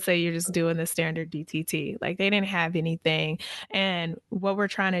 and let's say you're just doing the standard DTT, like they didn't have anything. And what we're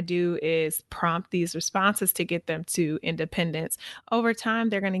trying to do is prompt these responses to get them to independence. Over time,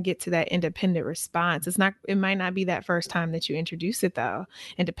 they're going to get to that independent response. It might not be that first time that you introduce it though.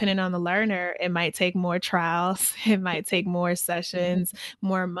 And depending on the learner, it might take more trials. It might take more sessions,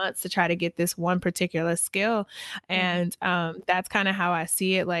 more months to try to get this one particular skill. And that's kind of how I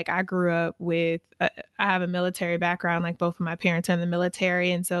see it. Like, I grew up with, I have a military background, like both of my parents are in the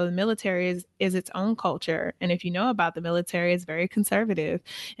military. And so the military is its own culture. And if you know about the military, it's very conservative.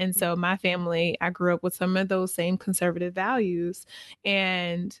 And so my family, I grew up with some of those same conservative values.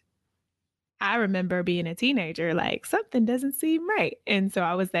 And I remember being a teenager, like, something doesn't seem right. And so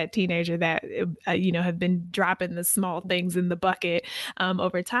I was that teenager that, have been dropping the small things in the bucket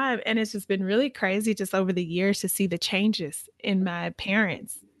over time. And it's just been really crazy just over the years to see the changes in my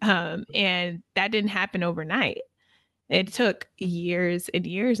parents. And that didn't happen overnight. It took years and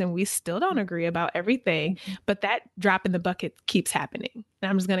years, and we still don't agree about everything, but that drop in the bucket keeps happening. And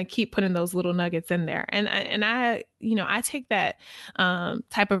I'm just going to keep putting those little nuggets in there. And I I take that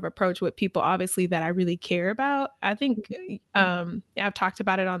type of approach with people, obviously, that I really care about. I think I've talked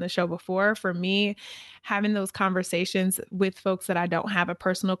about it on the show before. For me, having those conversations with folks that I don't have a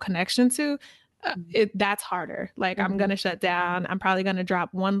personal connection to, that's harder. Like, I'm going to shut down. I'm probably going to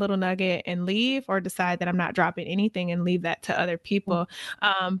drop one little nugget and leave, or decide that I'm not dropping anything and leave that to other people.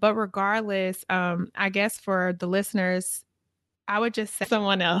 But regardless, I guess for the listeners, I would just say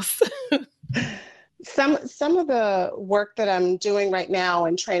someone else. Some of the work that I'm doing right now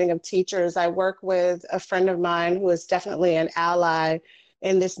in training of teachers, I work with a friend of mine who is definitely an ally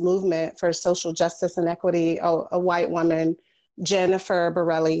in this movement for social justice and equity, a white woman, Jennifer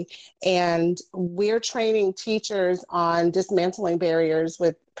Borelli, and we're training teachers on dismantling barriers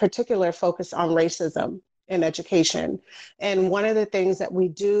with particular focus on racism in education. And one of the things that we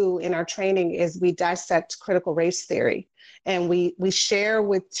do in our training is we dissect critical race theory, and we share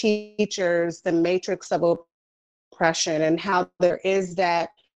with teachers the matrix of oppression and how there is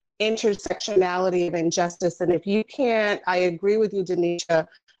that intersectionality of injustice. And if you can't, I agree with you, Denisha,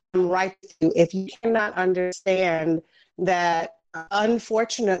 I'm right with you. If you cannot understand that,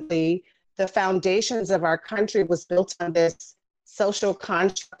 unfortunately, the foundations of our country was built on this social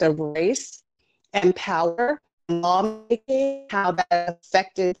construct of race and power, lawmaking, how that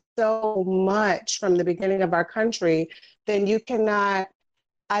affected so much from the beginning of our country, then you cannot,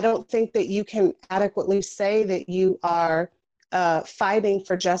 I don't think that you can adequately say that you are fighting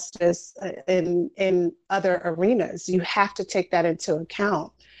for justice in other arenas. You have to take that into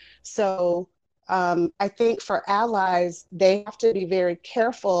account. So I think for allies, they have to be very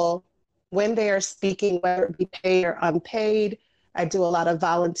careful when they are speaking, whether it be paid or unpaid. I do a lot of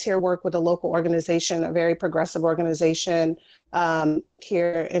volunteer work with a local organization, a very progressive organization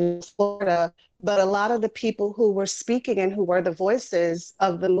here in Florida. But a lot of the people who were speaking and who were the voices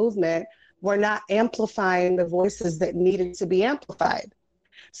of the movement were not amplifying the voices that needed to be amplified.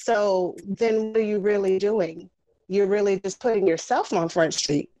 So then what are you really doing? You're really just putting yourself on Front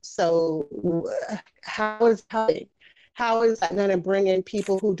Street. So how is that going to bring in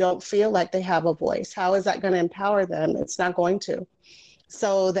people who don't feel like they have a voice? How is that going to empower them? It's not going to.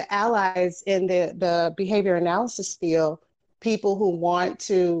 So the allies in the behavior analysis field, people who want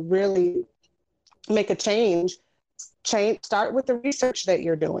to really make a change, start with the research that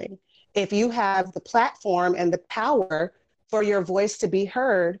you're doing. If you have the platform and the power for your voice to be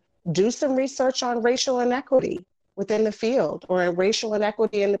heard, do some research on racial inequity within the field, or racial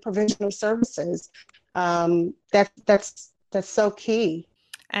inequity in the provision of services. That's so key.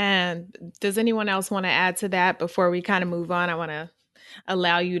 And does anyone else want to add to that before we kind of move on? I want to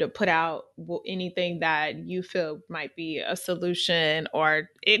allow you to put out anything that you feel might be a solution, or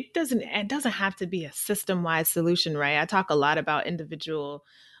it doesn't have to be a system-wide solution, right? I talk a lot about individual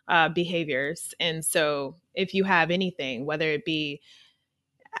behaviors. And so if you have anything, whether it be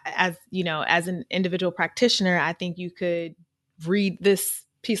as an individual practitioner, I think you could read this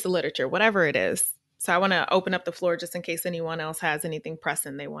piece of literature, whatever it is. So I want to open up the floor just in case anyone else has anything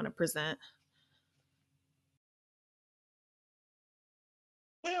pressing they want to present.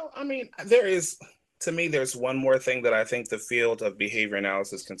 Well, I mean, to me, there's one more thing that I think the field of behavior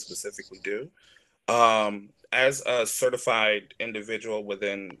analysis can specifically do. As a certified individual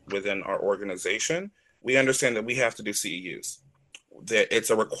within our organization, we understand that we have to do CEUs. That it's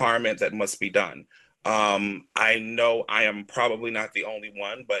a requirement that must be done. I know I am probably not the only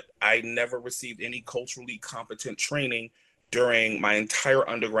one, but I never received any culturally competent training during my entire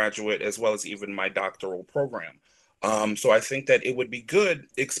undergraduate as well as even my doctoral program. So I think that it would be good,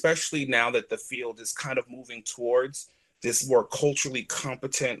 especially now that the field is kind of moving towards this more culturally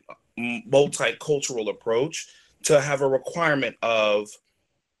competent, multicultural approach, to have a requirement of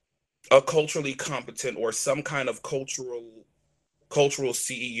a culturally competent or some kind of cultural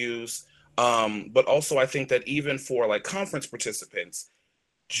CEUs. But also I think that even for like conference participants,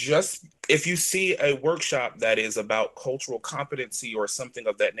 just if you see a workshop that is about cultural competency or something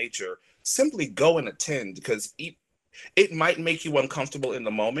of that nature, simply go and attend, because it might make you uncomfortable in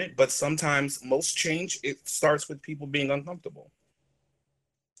the moment, but sometimes most change, it starts with people being uncomfortable.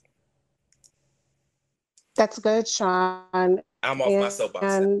 That's good, Sean. I'm off my soapbox.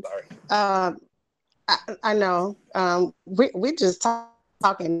 Sorry. I know. We just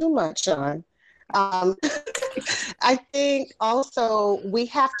talking too much, Sean. I think also we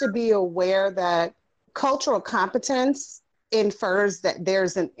have to be aware that cultural competence infers that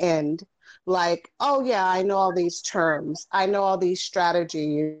there's an end. Like, oh yeah, I know all these terms. I know all these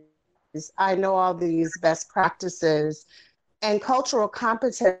strategies. I know all these best practices, and cultural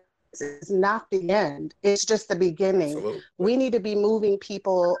competence is not the end. It's just the beginning. Absolutely. We need to be moving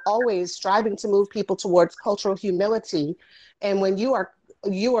people, always striving to move people towards cultural humility. And when you are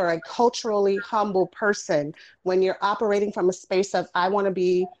a culturally humble person, when you're operating from a space of, I want to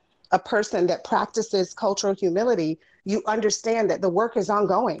be a person that practices cultural humility, you understand that the work is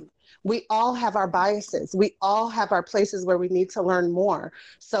ongoing. We all have our biases. We all have our places where we need to learn more.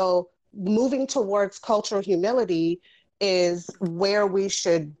 So moving towards cultural humility is where we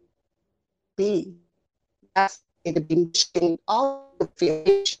should be. That's to be in all the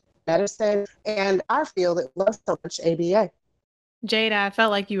fields, medicine, and our field that loves so much ABA. Jada, I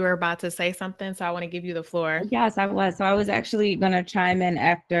felt like you were about to say something, so I want to give you the floor. Yes, I was. So I was actually going to chime in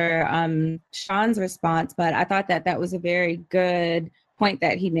after Sean's response, but I thought that was a very good point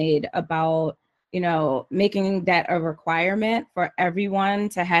that he made about, making that a requirement for everyone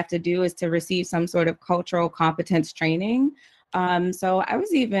to have to do is to receive some sort of cultural competence training. So I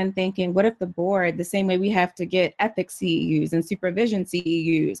was even thinking, what if the board, the same way we have to get ethics CEUs and supervision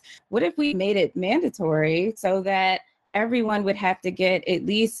CEUs, what if we made it mandatory so that everyone would have to get at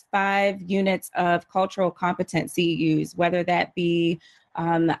least 5 units of cultural competence CEUs, whether that be,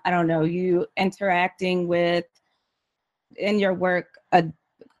 you interacting with, in your work, a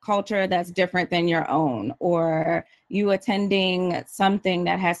culture that's different than your own, or you attending something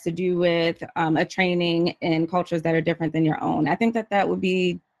that has to do with a training in cultures that are different than your own. I think that would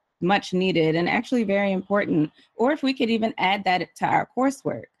be much needed and actually very important. Or if we could even add that to our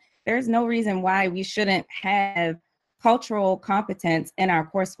coursework. There's no reason why we shouldn't have cultural competence in our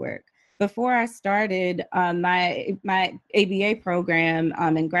coursework. Before I started my ABA program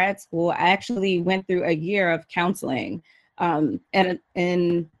in grad school, I actually went through a year of counseling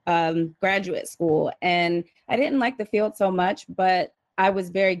in graduate school. And I didn't like the field so much, but I was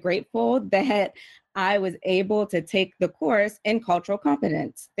very grateful that I was able to take the course in cultural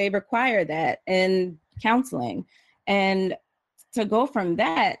competence. They require that in counseling. And to go from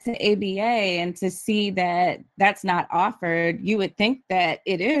that to ABA and to see that that's not offered, you would think that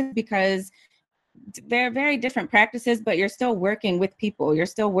it is, because they're very different practices, but you're still working with people. You're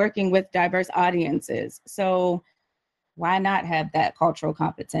still working with diverse audiences. So why not have that cultural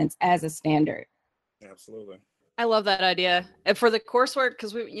competence as a standard? Absolutely. I love that idea. And for the coursework,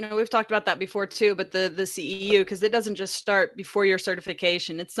 because we've talked about that before too, but the CEU, because it doesn't just start before your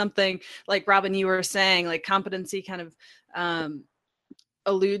certification. It's something like Robin, you were saying, like competency kind of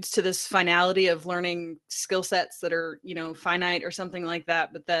alludes to this finality of learning skill sets that are, finite or something like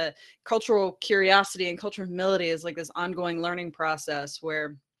that. But the cultural curiosity and cultural humility is like this ongoing learning process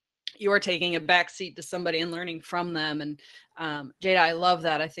where you are taking a backseat to somebody and learning from them. And Jada, I love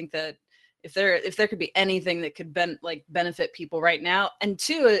that. I think that if there could be anything that could benefit people right now, and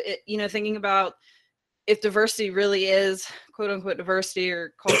two, thinking about if diversity really is quote unquote diversity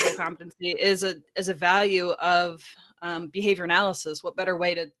or cultural competency is a value of behavior analysis, what better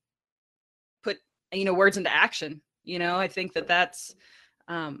way to put words into action? I think that's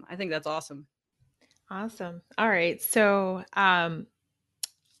awesome. Awesome. All right. So I'm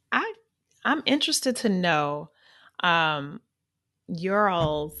interested to know your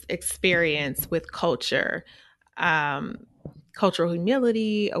all's experience with culture, cultural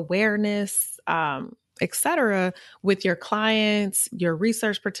humility, awareness, etc., with your clients, your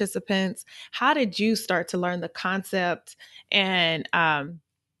research participants. How did you start to learn the concept and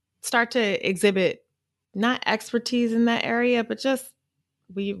start to exhibit not expertise in that area, but just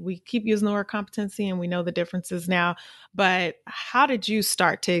we keep using the word competency and we know the differences now, but how did you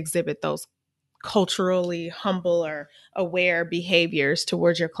start to exhibit those culturally humble or aware behaviors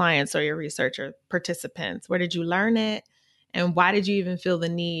towards your clients or your researcher participants? Where did you learn it? And why did you even feel the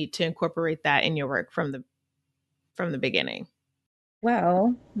need to incorporate that in your work from the beginning?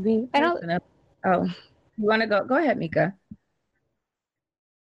 Well, you want to go? Go ahead, Mika.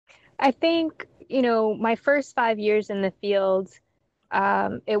 I think, my first 5 years in the field,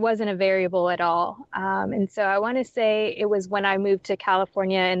 it wasn't a variable at all. And so I want to say it was when I moved to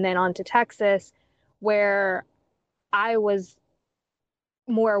California and then on to Texas, where I was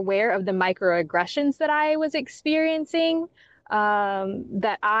more aware of the microaggressions that I was experiencing,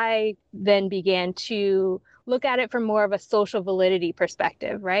 that I then began to look at it from more of a social validity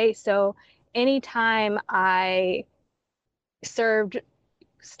perspective, right? So anytime I served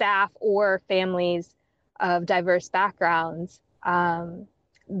staff or families of diverse backgrounds,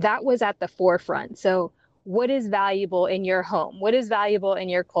 that was at the forefront. So what is valuable in your home? What is valuable in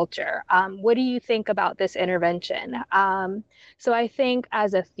your culture? What do you think about this intervention? So I think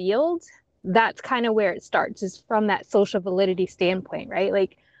as a field, that's kind of where it starts, is from that social validity standpoint, right?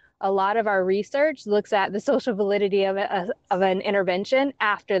 Like, a lot of our research looks at the social validity of an intervention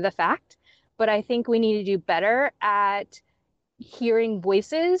after the fact. But I think we need to do better at hearing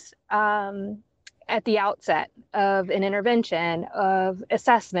voices at the outset of an intervention, of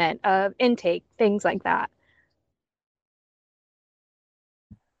assessment, of intake, things like that.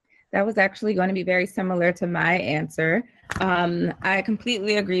 That was actually going to be very similar to my answer. I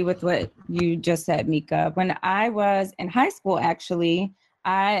completely agree with what you just said, Mika. When I was in high school, actually,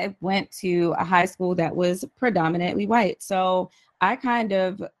 I went to a high school that was predominantly white. So I kind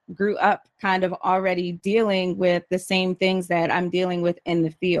of grew up kind of already dealing with the same things that I'm dealing with in the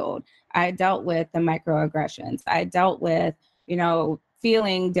field. I dealt with the microaggressions. I dealt with,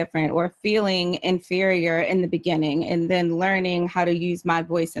 feeling different or feeling inferior in the beginning, and then learning how to use my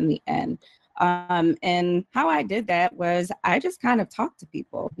voice in the end. And how I did that was I just kind of talked to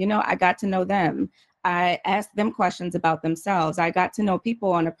people. I got to know them. I asked them questions about themselves. I got to know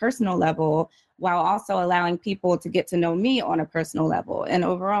people on a personal level while also allowing people to get to know me on a personal level. And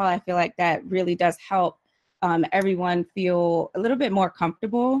overall, I feel like that really does help everyone feel a little bit more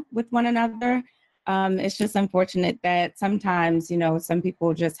comfortable with one another. It's just unfortunate that sometimes, some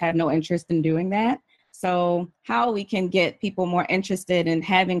people just have no interest in doing that. So how we can get people more interested in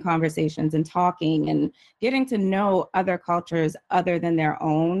having conversations and talking and getting to know other cultures other than their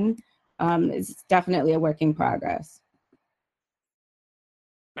own is definitely a work in progress.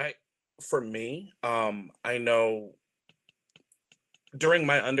 For me, I know during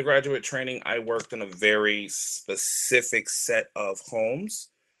my undergraduate training, I worked in a very specific set of homes.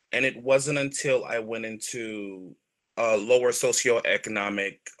 And it wasn't until I went into a lower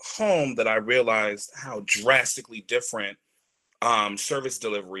socioeconomic home that I realized how drastically different service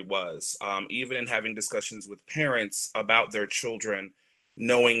delivery was. Even in having discussions with parents about their children,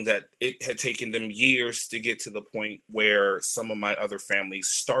 knowing that it had taken them years to get to the point where some of my other families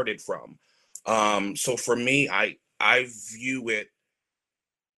started from. So for me, I view it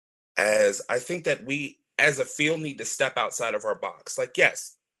as, I think that we as a field need to step outside of our box. Like,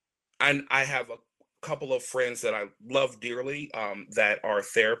 yes, and I have a couple of friends that I love dearly that are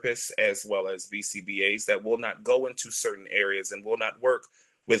therapists as well as BCBAs that will not go into certain areas and will not work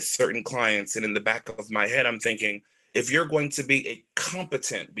with certain clients. And in the back of my head, I'm thinking, if you're going to be a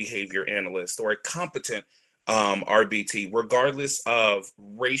competent behavior analyst or a competent RBT, regardless of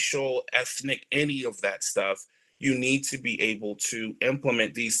racial, ethnic, any of that stuff, you need to be able to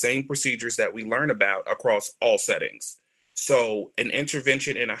implement these same procedures that we learn about across all settings. So an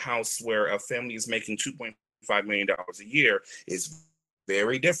intervention in a house where a family is making $2.5 million a year is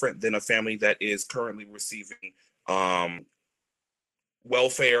very different than a family that is currently receiving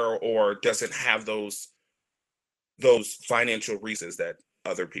welfare or doesn't have those financial resources that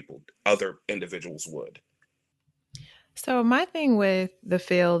other individuals would. So my thing with the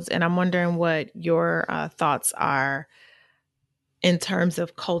fields, and I'm wondering what your thoughts are in terms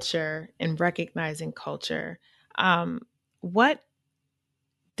of culture and recognizing culture. What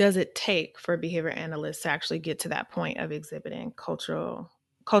does it take for behavior analysts to actually get to that point of exhibiting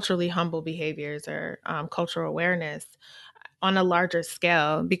culturally humble behaviors or cultural awareness on a larger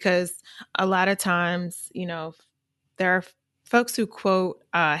scale? Because a lot of times, there are folks who quote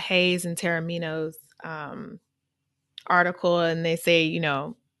Hayes and Taramino's article, and they say,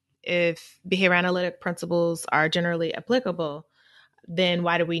 if behavior analytic principles are generally applicable, then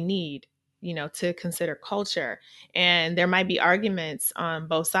why do we need, to consider culture? And there might be arguments on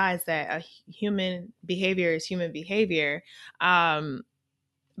both sides that a human behavior is human behavior.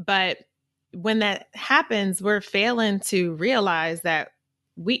 But when that happens, we're failing to realize that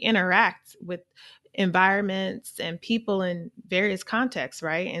we interact with environments and people in various contexts,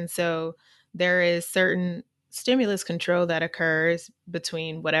 right? And so there is certain stimulus control that occurs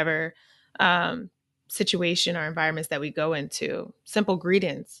between whatever situation or environments that we go into. Simple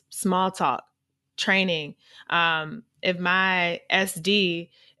greetings, small talk, training. If my SD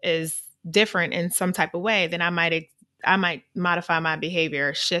is different in some type of way, then I might modify my behavior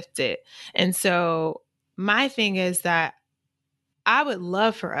or shift it. And so my thing is that I would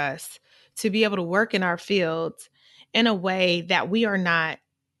love for us to be able to work in our fields in a way that we are not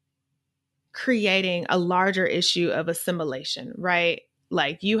creating a larger issue of assimilation, right?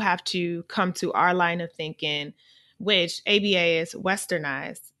 Like, you have to come to our line of thinking, which ABA is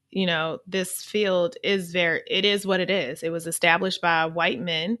westernized. This field it is what it is. It was established by white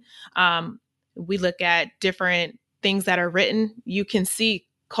men. We look at different things that are written. You can see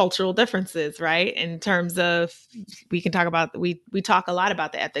cultural differences, right? In terms of, we can talk about, we talk a lot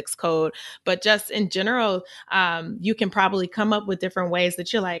about the ethics code, but just in general, you can probably come up with different ways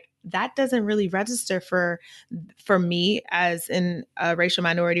that you're like, that doesn't really register for me as in a racial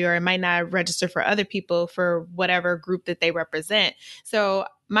minority, or it might not register for other people for whatever group that they represent. So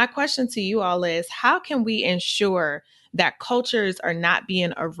my question to you all is, how can we ensure that cultures are not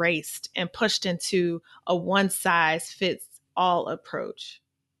being erased and pushed into a one size fits all approach?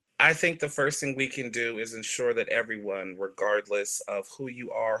 I think the first thing we can do is ensure that everyone, regardless of who you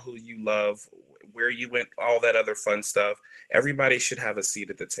are, who you love, where you went, all that other fun stuff, everybody should have a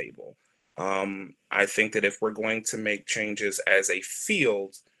seat at the table. I think that if we're going to make changes as a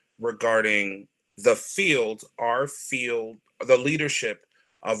field regarding the field, our field, the leadership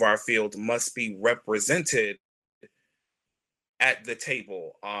of our field must be represented at the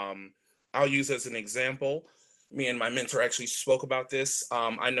table. I'll use as an example, me and my mentor actually spoke about this.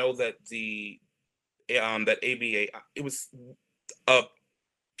 I know that that ABA, it was a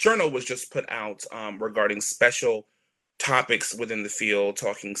journal was just put out regarding special topics within the field,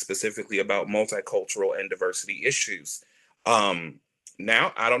 talking specifically about multicultural and diversity issues.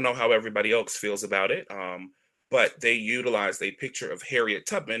 Now, I don't know how everybody else feels about it, but they utilized a picture of Harriet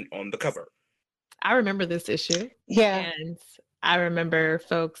Tubman on the cover. I remember this issue. Yeah. And I remember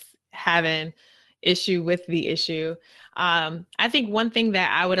folks having issue with the issue. I think one thing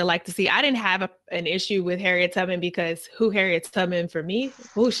that I would have liked to see, I didn't have an issue with Harriet Tubman, because who Harriet Tubman for me,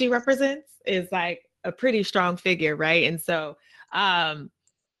 who she represents, is like a pretty strong figure, right? And so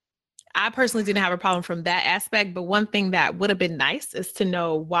I personally didn't have a problem from that aspect, but one thing that would have been nice is to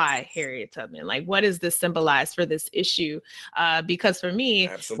know why Harriet Tubman, like what does this symbolize for this issue? Because for me,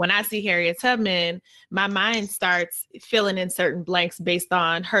 Absolutely. When I see Harriet Tubman, my mind starts filling in certain blanks based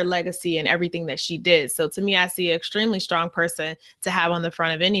on her legacy and everything that she did. So to me, I see an extremely strong person to have on the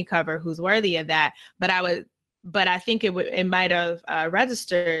front of any cover who's worthy of that. But I think it might have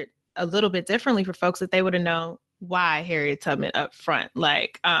registered a little bit differently for folks that they would have known why Harriet Tubman up front,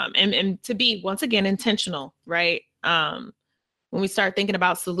 like, and to be, once again, intentional, right? When we start thinking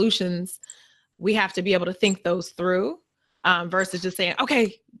about solutions, we have to be able to think those through, versus just saying,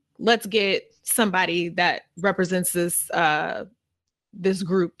 okay, let's get somebody that represents this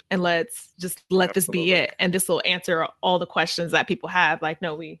group and let's just let this be it. And this will answer all the questions that people have. Like,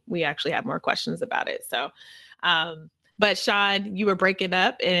 no, we actually have more questions about it. So, but Sean, you were breaking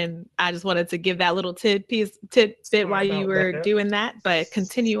up, and I just wanted to give that little tidbit while you were doing that, but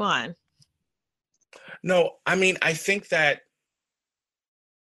continue on. No, I mean, I think that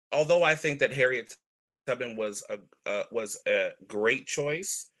although I think that Harriet Tubman was a great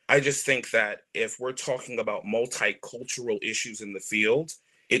choice, I just think that if we're talking about multicultural issues in the field,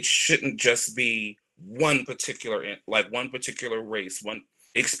 it shouldn't just be one particular race,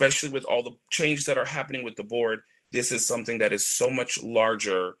 especially with all the changes that are happening with the board. This is something that is so much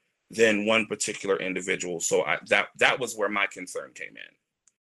larger than one particular individual. So that was where my concern came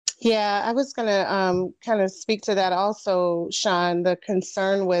in. Yeah, I was going to kind of speak to that also, Sean, the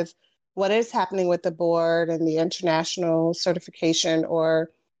concern with what is happening with the board and the international certification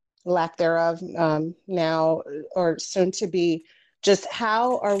or lack thereof now or soon to be. Just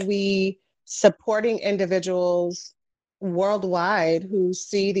how are we supporting individuals worldwide who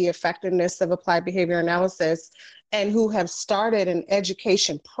see the effectiveness of applied behavior analysis and who have started an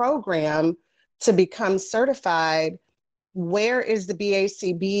education program to become certified? Where is the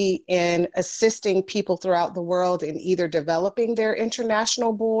BACB in assisting people throughout the world in either developing their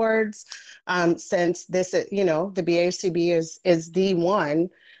international boards, since this, the BACB is the one.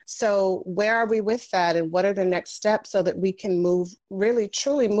 So where are we with that, and what are the next steps so that we can really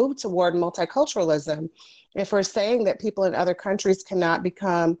truly move toward multiculturalism? If we're saying that people in other countries cannot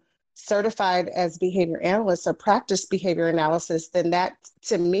become certified as behavior analysts or practice behavior analysis, then that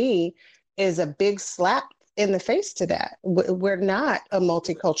to me is a big slap in the face to that. We're not a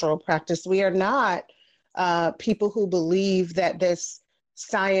multicultural practice. We are not people who believe that this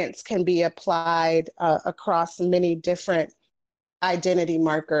science can be applied across many different identity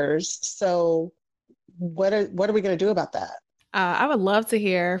markers. So what are we going to do about that? I would love to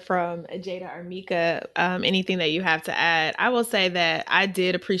hear from Jada or Mika, anything that you have to add. I will say that I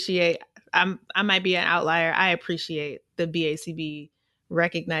did appreciate, I might be an outlier, I appreciate the BACB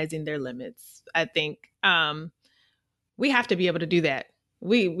recognizing their limits. I think we have to be able to do that.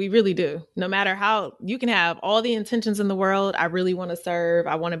 We really do. No matter how, you can have all the intentions in the world. I really want to serve.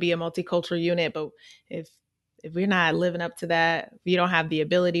 I want to be a multicultural unit. But if we're not living up to that, if you don't have the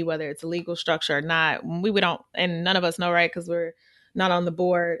ability, whether it's a legal structure or not, we don't, and none of us know, right? Because we're not on the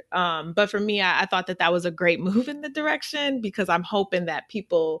board. But for me, I thought that was a great move in the direction, because I'm hoping that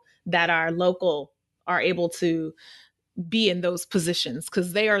people that are local are able to be in those positions,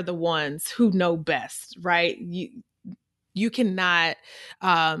 because they are the ones who know best, right? You cannot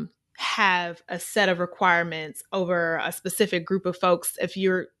have a set of requirements over a specific group of folks if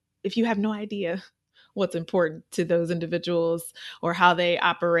you have no idea what's important to those individuals or how they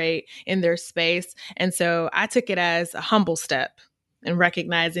operate in their space. And so I took it as a humble step in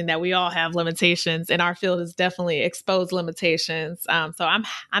recognizing that we all have limitations, and our field has definitely exposed limitations. So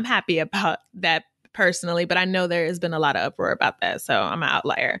I'm happy about that personally, but I know there has been a lot of uproar about that, so I'm an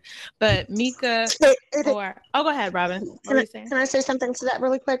outlier. But Mika, go ahead, Robin. Can I say something to that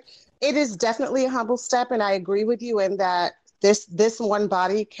really quick? It is definitely a humble step, and I agree with you in that this one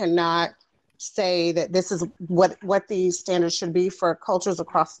body cannot say that this is what these standards should be for cultures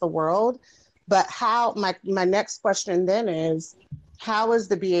across the world. But how, my next question then is, how is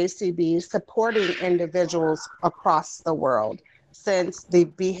the BACB supporting individuals across the world? Since the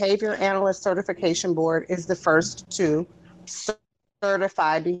Behavior Analyst Certification Board is the first to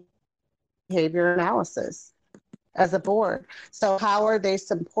certify behavior analysis as a board. So how are they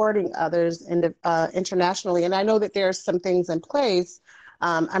supporting others internationally? And I know that there's some things in place.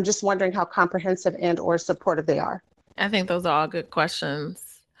 I'm just wondering how comprehensive and or supportive they are. I think those are all good questions.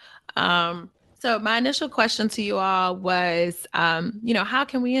 So my initial question to you all was, how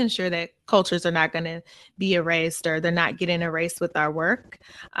can we ensure that cultures are not going to be erased or they're not getting erased with our work?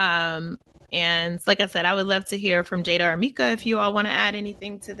 And like I said, I would love to hear from Jada or Mika if you all want to add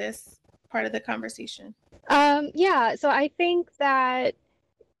anything to this part of the conversation. Yeah, so I think that,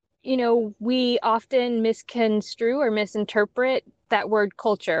 we often misconstrue or misinterpret that word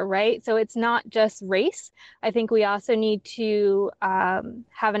culture, right? So it's not just race. I think we also need to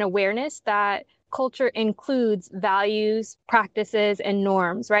have an awareness that culture includes values, practices, and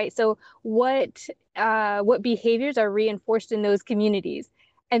norms, right? So what behaviors are reinforced in those communities?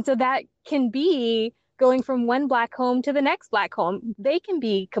 And so that can be going from one Black home to the next Black home. They can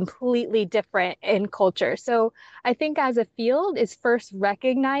be completely different in culture. So I think as a field is first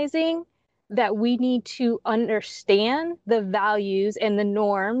recognizing that we need to understand the values and the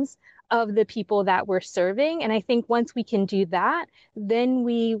norms of the people that we're serving. And I think once we can do that, then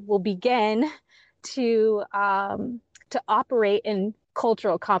we will begin to operate in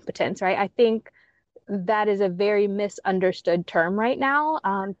cultural competence, right? I think that is a very misunderstood term right now.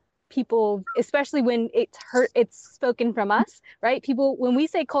 People, especially when it's spoken from us, right? People, when we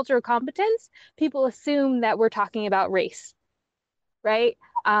say cultural competence, people assume that we're talking about race, right?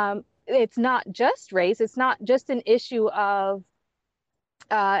 It's not just race. It's not just an issue of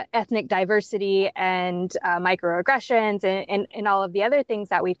ethnic diversity and microaggressions and all of the other things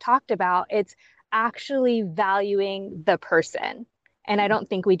that we've talked about. It's actually valuing the person. And I don't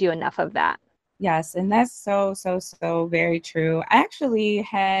think we do enough of that. Yes, and that's so very true. I actually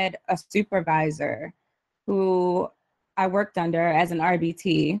had a supervisor who I worked under as an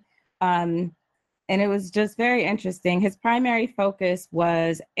RBT, and it was just very interesting. His primary focus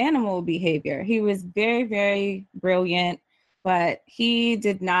was animal behavior. He was very, very brilliant, but he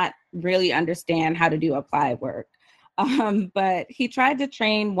did not really understand how to do applied work. But he tried to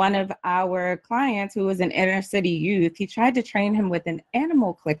train one of our clients who was an inner city youth. He tried to train him with an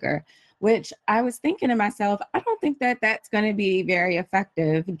animal clicker, which I was thinking to myself, I don't think that that's going to be very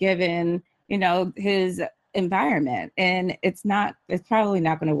effective given, his environment. And it's probably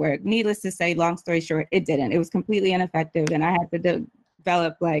not going to work. Needless to say, long story short, it didn't. It was completely ineffective. And I had to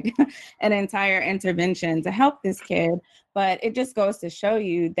develop like an entire intervention to help this kid. But it just goes to show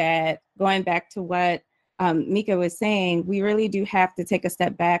you that, going back to what Mika was saying, we really do have to take a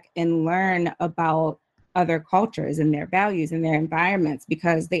step back and learn about other cultures and their values and their environments,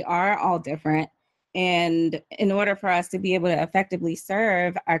 because they are all different. And in order for us to be able to effectively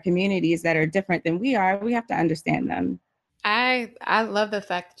serve our communities that are different than we are, we have to understand them. I love the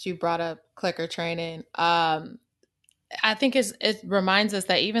fact that you brought up clicker training. I think it reminds us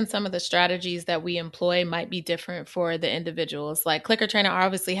that even some of the strategies that we employ might be different for the individuals. Like clicker training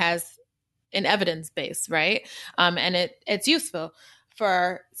obviously has an evidence base, right? And it's useful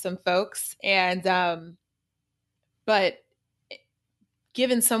for some folks. And but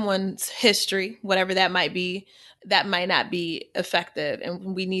given someone's history, whatever that might be, that might not be effective.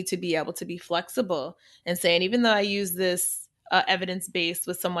 And we need to be able to be flexible and saying, even though I use this evidence base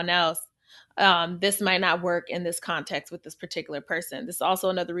with someone else, this might not work in this context with this particular person. This is also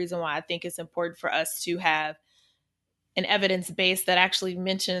another reason why I think it's important for us to have an evidence base that actually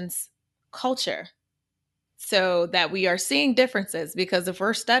mentions culture, so that we are seeing differences. Because if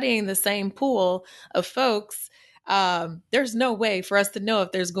we're studying the same pool of folks, there's no way for us to know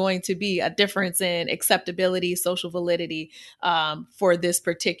if there's going to be a difference in acceptability, social validity for this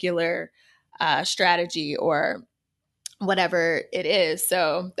particular strategy or whatever it is.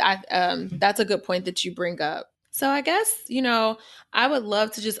 So that's a good point that you bring up. So I guess, I would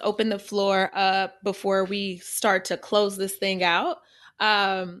love to just open the floor up before we start to close this thing out,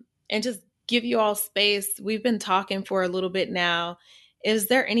 and just give you all space. We've been talking for a little bit now. Is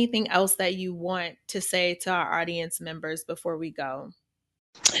there anything else that you want to say to our audience members before we go?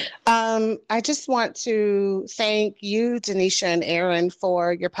 I just want to thank you, Denisha and Aaron,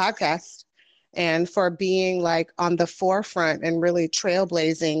 for your podcast and for being like on the forefront and really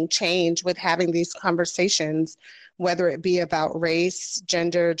trailblazing change with having these conversations, whether it be about race,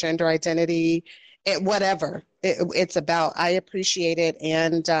 gender identity, whatever it's about. I appreciate it,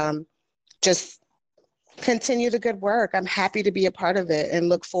 and just continue the good work. I'm happy to be a part of it and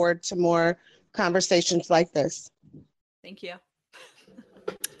look forward to more conversations like this. Thank you.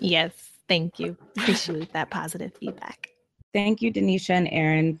 Yes, thank you. Appreciate that positive feedback. Thank you, Denisha and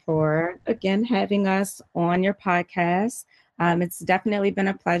Aaron, for again having us on your podcast. It's definitely been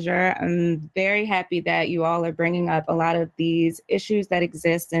a pleasure. I'm very happy that you all are bringing up a lot of these issues that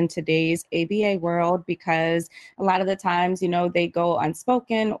exist in today's ABA world, because a lot of the times, they go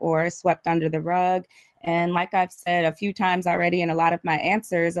unspoken or swept under the rug. And like I've said a few times already in a lot of my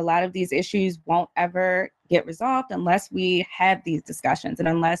answers, a lot of these issues won't ever get resolved unless we have these discussions and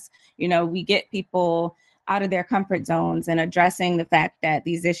unless, we get people out of their comfort zones and addressing the fact that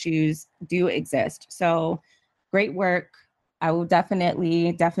these issues do exist. So great work. I will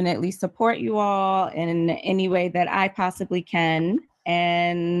definitely support you all in any way that I possibly can.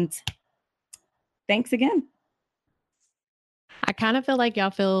 And thanks again. I kind of feel like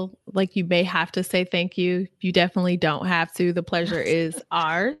y'all feel like you may have to say thank you. You definitely don't have to. The pleasure is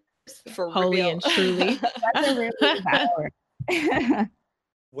ours. For wholly real. and truly.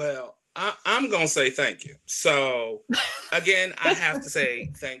 Well, I'm going to say thank you. So again, I have to say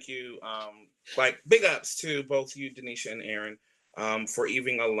thank you. Big ups to both you, Denisha and Aaron, for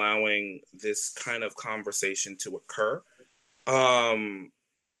even allowing this kind of conversation to occur. Y'all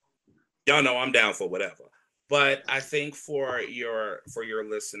know I'm down for whatever. But I think for your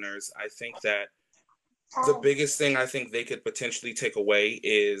listeners, I think that the biggest thing I think they could potentially take away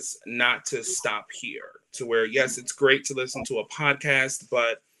is not to stop here, to where, yes, it's great to listen to a podcast,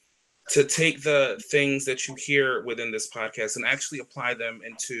 but to take the things that you hear within this podcast and actually apply them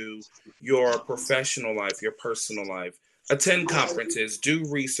into your professional life, your personal life. Attend conferences, do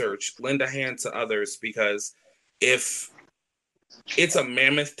research, lend a hand to others, because if it's a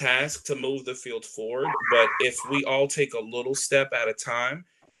mammoth task to move the field forward, but if we all take a little step at a time,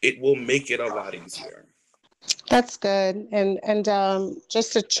 it will make it a lot easier. That's good. And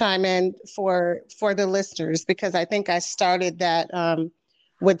just to chime in for the listeners, because I think I started that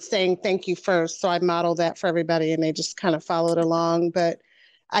with saying thank you first. So I modeled that for everybody and they just kind of followed along. But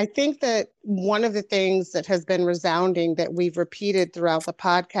I think that one of the things that has been resounding that we've repeated throughout the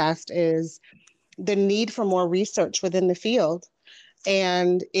podcast is the need for more research within the field.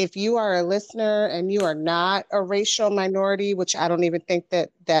 And if you are a listener and you are not a racial minority, which I don't even think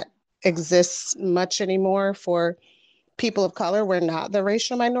that exists much anymore for people of color, we're not the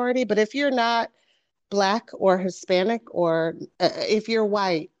racial minority. But if you're not Black or Hispanic, or if you're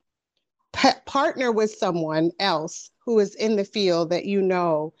white, partner with someone else who is in the field that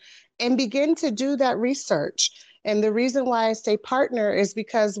and begin to do that research. And the reason why I say partner is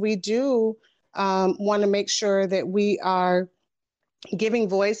because we do want to make sure that we are giving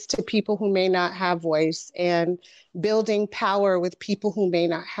voice to people who may not have voice and building power with people who may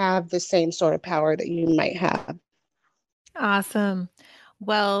not have the same sort of power that you might have. Awesome.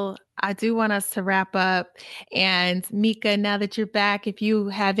 Well, I do want us to wrap up. And Mika, now that you're back, if you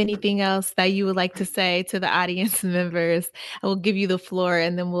have anything else that you would like to say to the audience members, I will give you the floor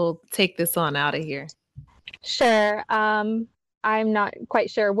and then we'll take this on out of here. Sure. I'm not quite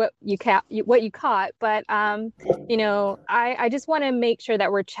sure what you caught, but I just want to make sure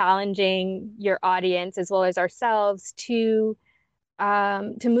that we're challenging your audience as well as ourselves to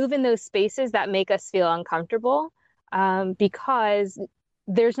move in those spaces that make us feel uncomfortable, because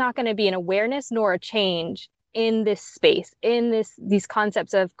there's not going to be an awareness nor a change in this space, in these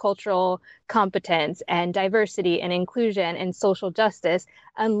concepts of cultural competence and diversity and inclusion and social justice,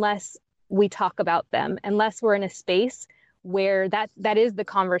 unless we talk about them, unless we're in a space where that is the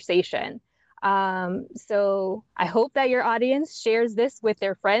conversation. So I hope that your audience shares this with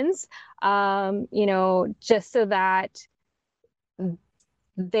their friends, just so that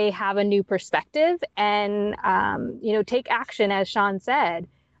they have a new perspective and, take action, as Sean said.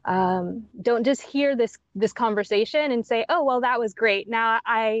 Don't just hear this conversation and say, oh, well, that was great. Now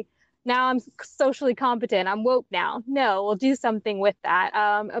I'm socially competent. I'm woke now. No, we'll do something with that.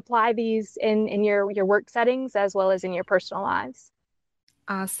 Apply these in your work settings as well as in your personal lives.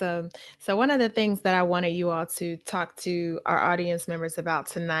 Awesome. So one of the things that I wanted you all to talk to our audience members about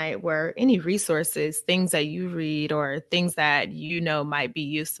tonight were any resources, things that you read or things that you know might be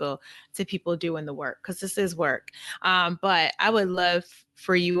useful to people doing the work, because this is work. But I would love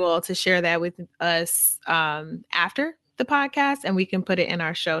for you all to share that with us after the podcast, and we can put it in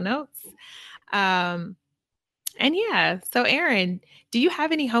our show notes. And yeah, so Erin, do you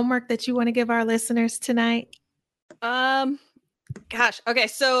have any homework that you want to give our listeners tonight? Gosh. Okay.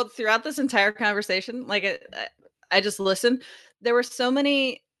 So throughout this entire conversation, like I just listened. There were so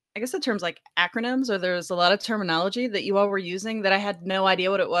many, I guess the terms like acronyms, or there's a lot of terminology that you all were using that I had no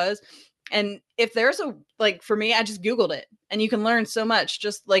idea what it was. And if there's like for me, I just Googled it, and you can learn so much.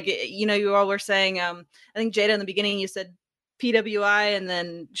 Just like, you all were saying, I think Jada in the beginning, you said PWI, and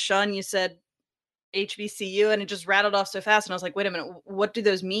then Sean, you said HBCU, and it just rattled off so fast. And I was like, wait a minute, what do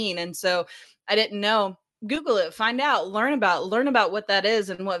those mean? And so I didn't know. Google it, find out, learn about what that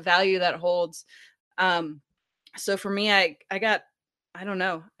is and what value that holds. So for me, I don't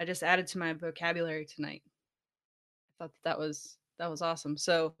know. I just added to my vocabulary tonight. I thought that was awesome.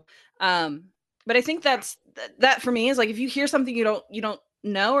 So, but I think that for me is like, if you hear something you don't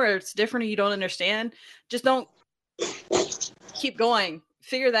know, or it's different, or you don't understand, just don't keep going.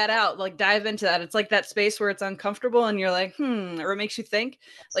 Figure that out, like dive into that. It's like that space where it's uncomfortable and you're like, or it makes you think,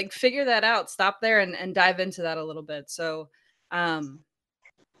 like figure that out, stop there and dive into that a little bit. So,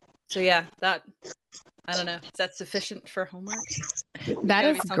 yeah, that, I don't know. Is that sufficient for homework? That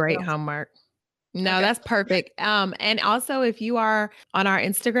is great else? Homework. No, okay. That's perfect. And also if you are on our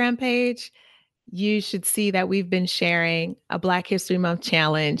Instagram page, you should see that we've been sharing a Black History Month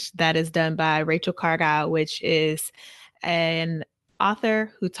challenge that is done by Rachel Cargile, which is an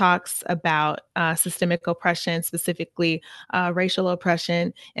author who talks about systemic oppression, specifically racial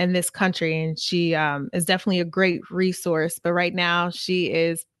oppression in this country. And she is definitely a great resource. But right now she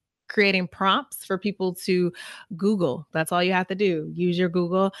is creating prompts for people to Google. That's all you have to do. Use your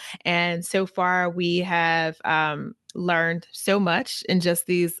Google. And so far we have learned so much in just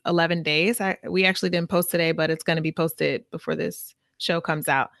these 11 days. We actually didn't post today, but it's going to be posted before this show comes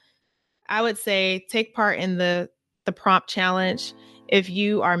out. I would say take part in the prompt challenge. If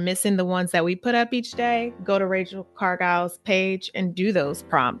you are missing the ones that we put up each day, go to Rachel Cargile's page and do those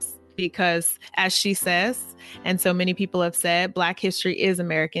prompts, because as she says, and so many people have said, Black history is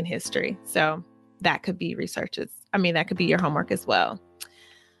American history. So that could be that could be your homework as well.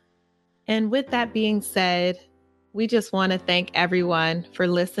 And with that being said, we just want to thank everyone for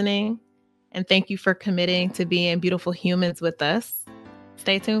listening, and thank you for committing to being beautiful humans with us.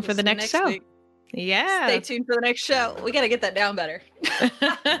 Stay tuned for the next show. Week. Yeah. Stay tuned for the next show. We got to get that down better.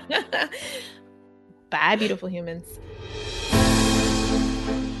 Bye, beautiful humans.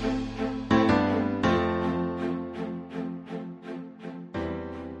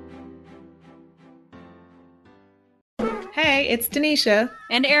 Hey, it's Denisha.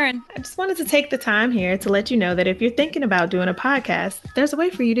 And Erin. I just wanted to take the time here to let you know that if you're thinking about doing a podcast, there's a way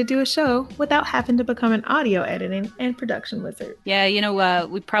for you to do a show without having to become an audio editing and production wizard. Yeah,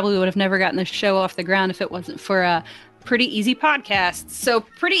 we probably would have never gotten this show off the ground if it wasn't for Pretty Easy Podcasts. So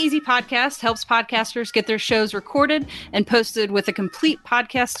Pretty Easy Podcast helps podcasters get their shows recorded and posted with a complete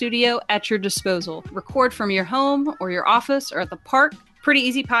podcast studio at your disposal. Record from your home or your office or at the park. Pretty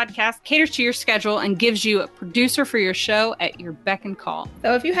Easy Podcast caters to your schedule and gives you a producer for your show at your beck and call.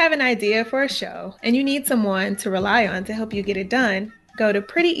 So if you have an idea for a show and you need someone to rely on to help you get it done, go to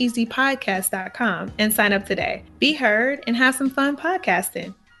prettyeasypodcast.com and sign up today. Be heard and have some fun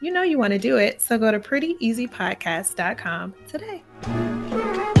podcasting. You know you want to do it, so go to prettyeasypodcast.com today.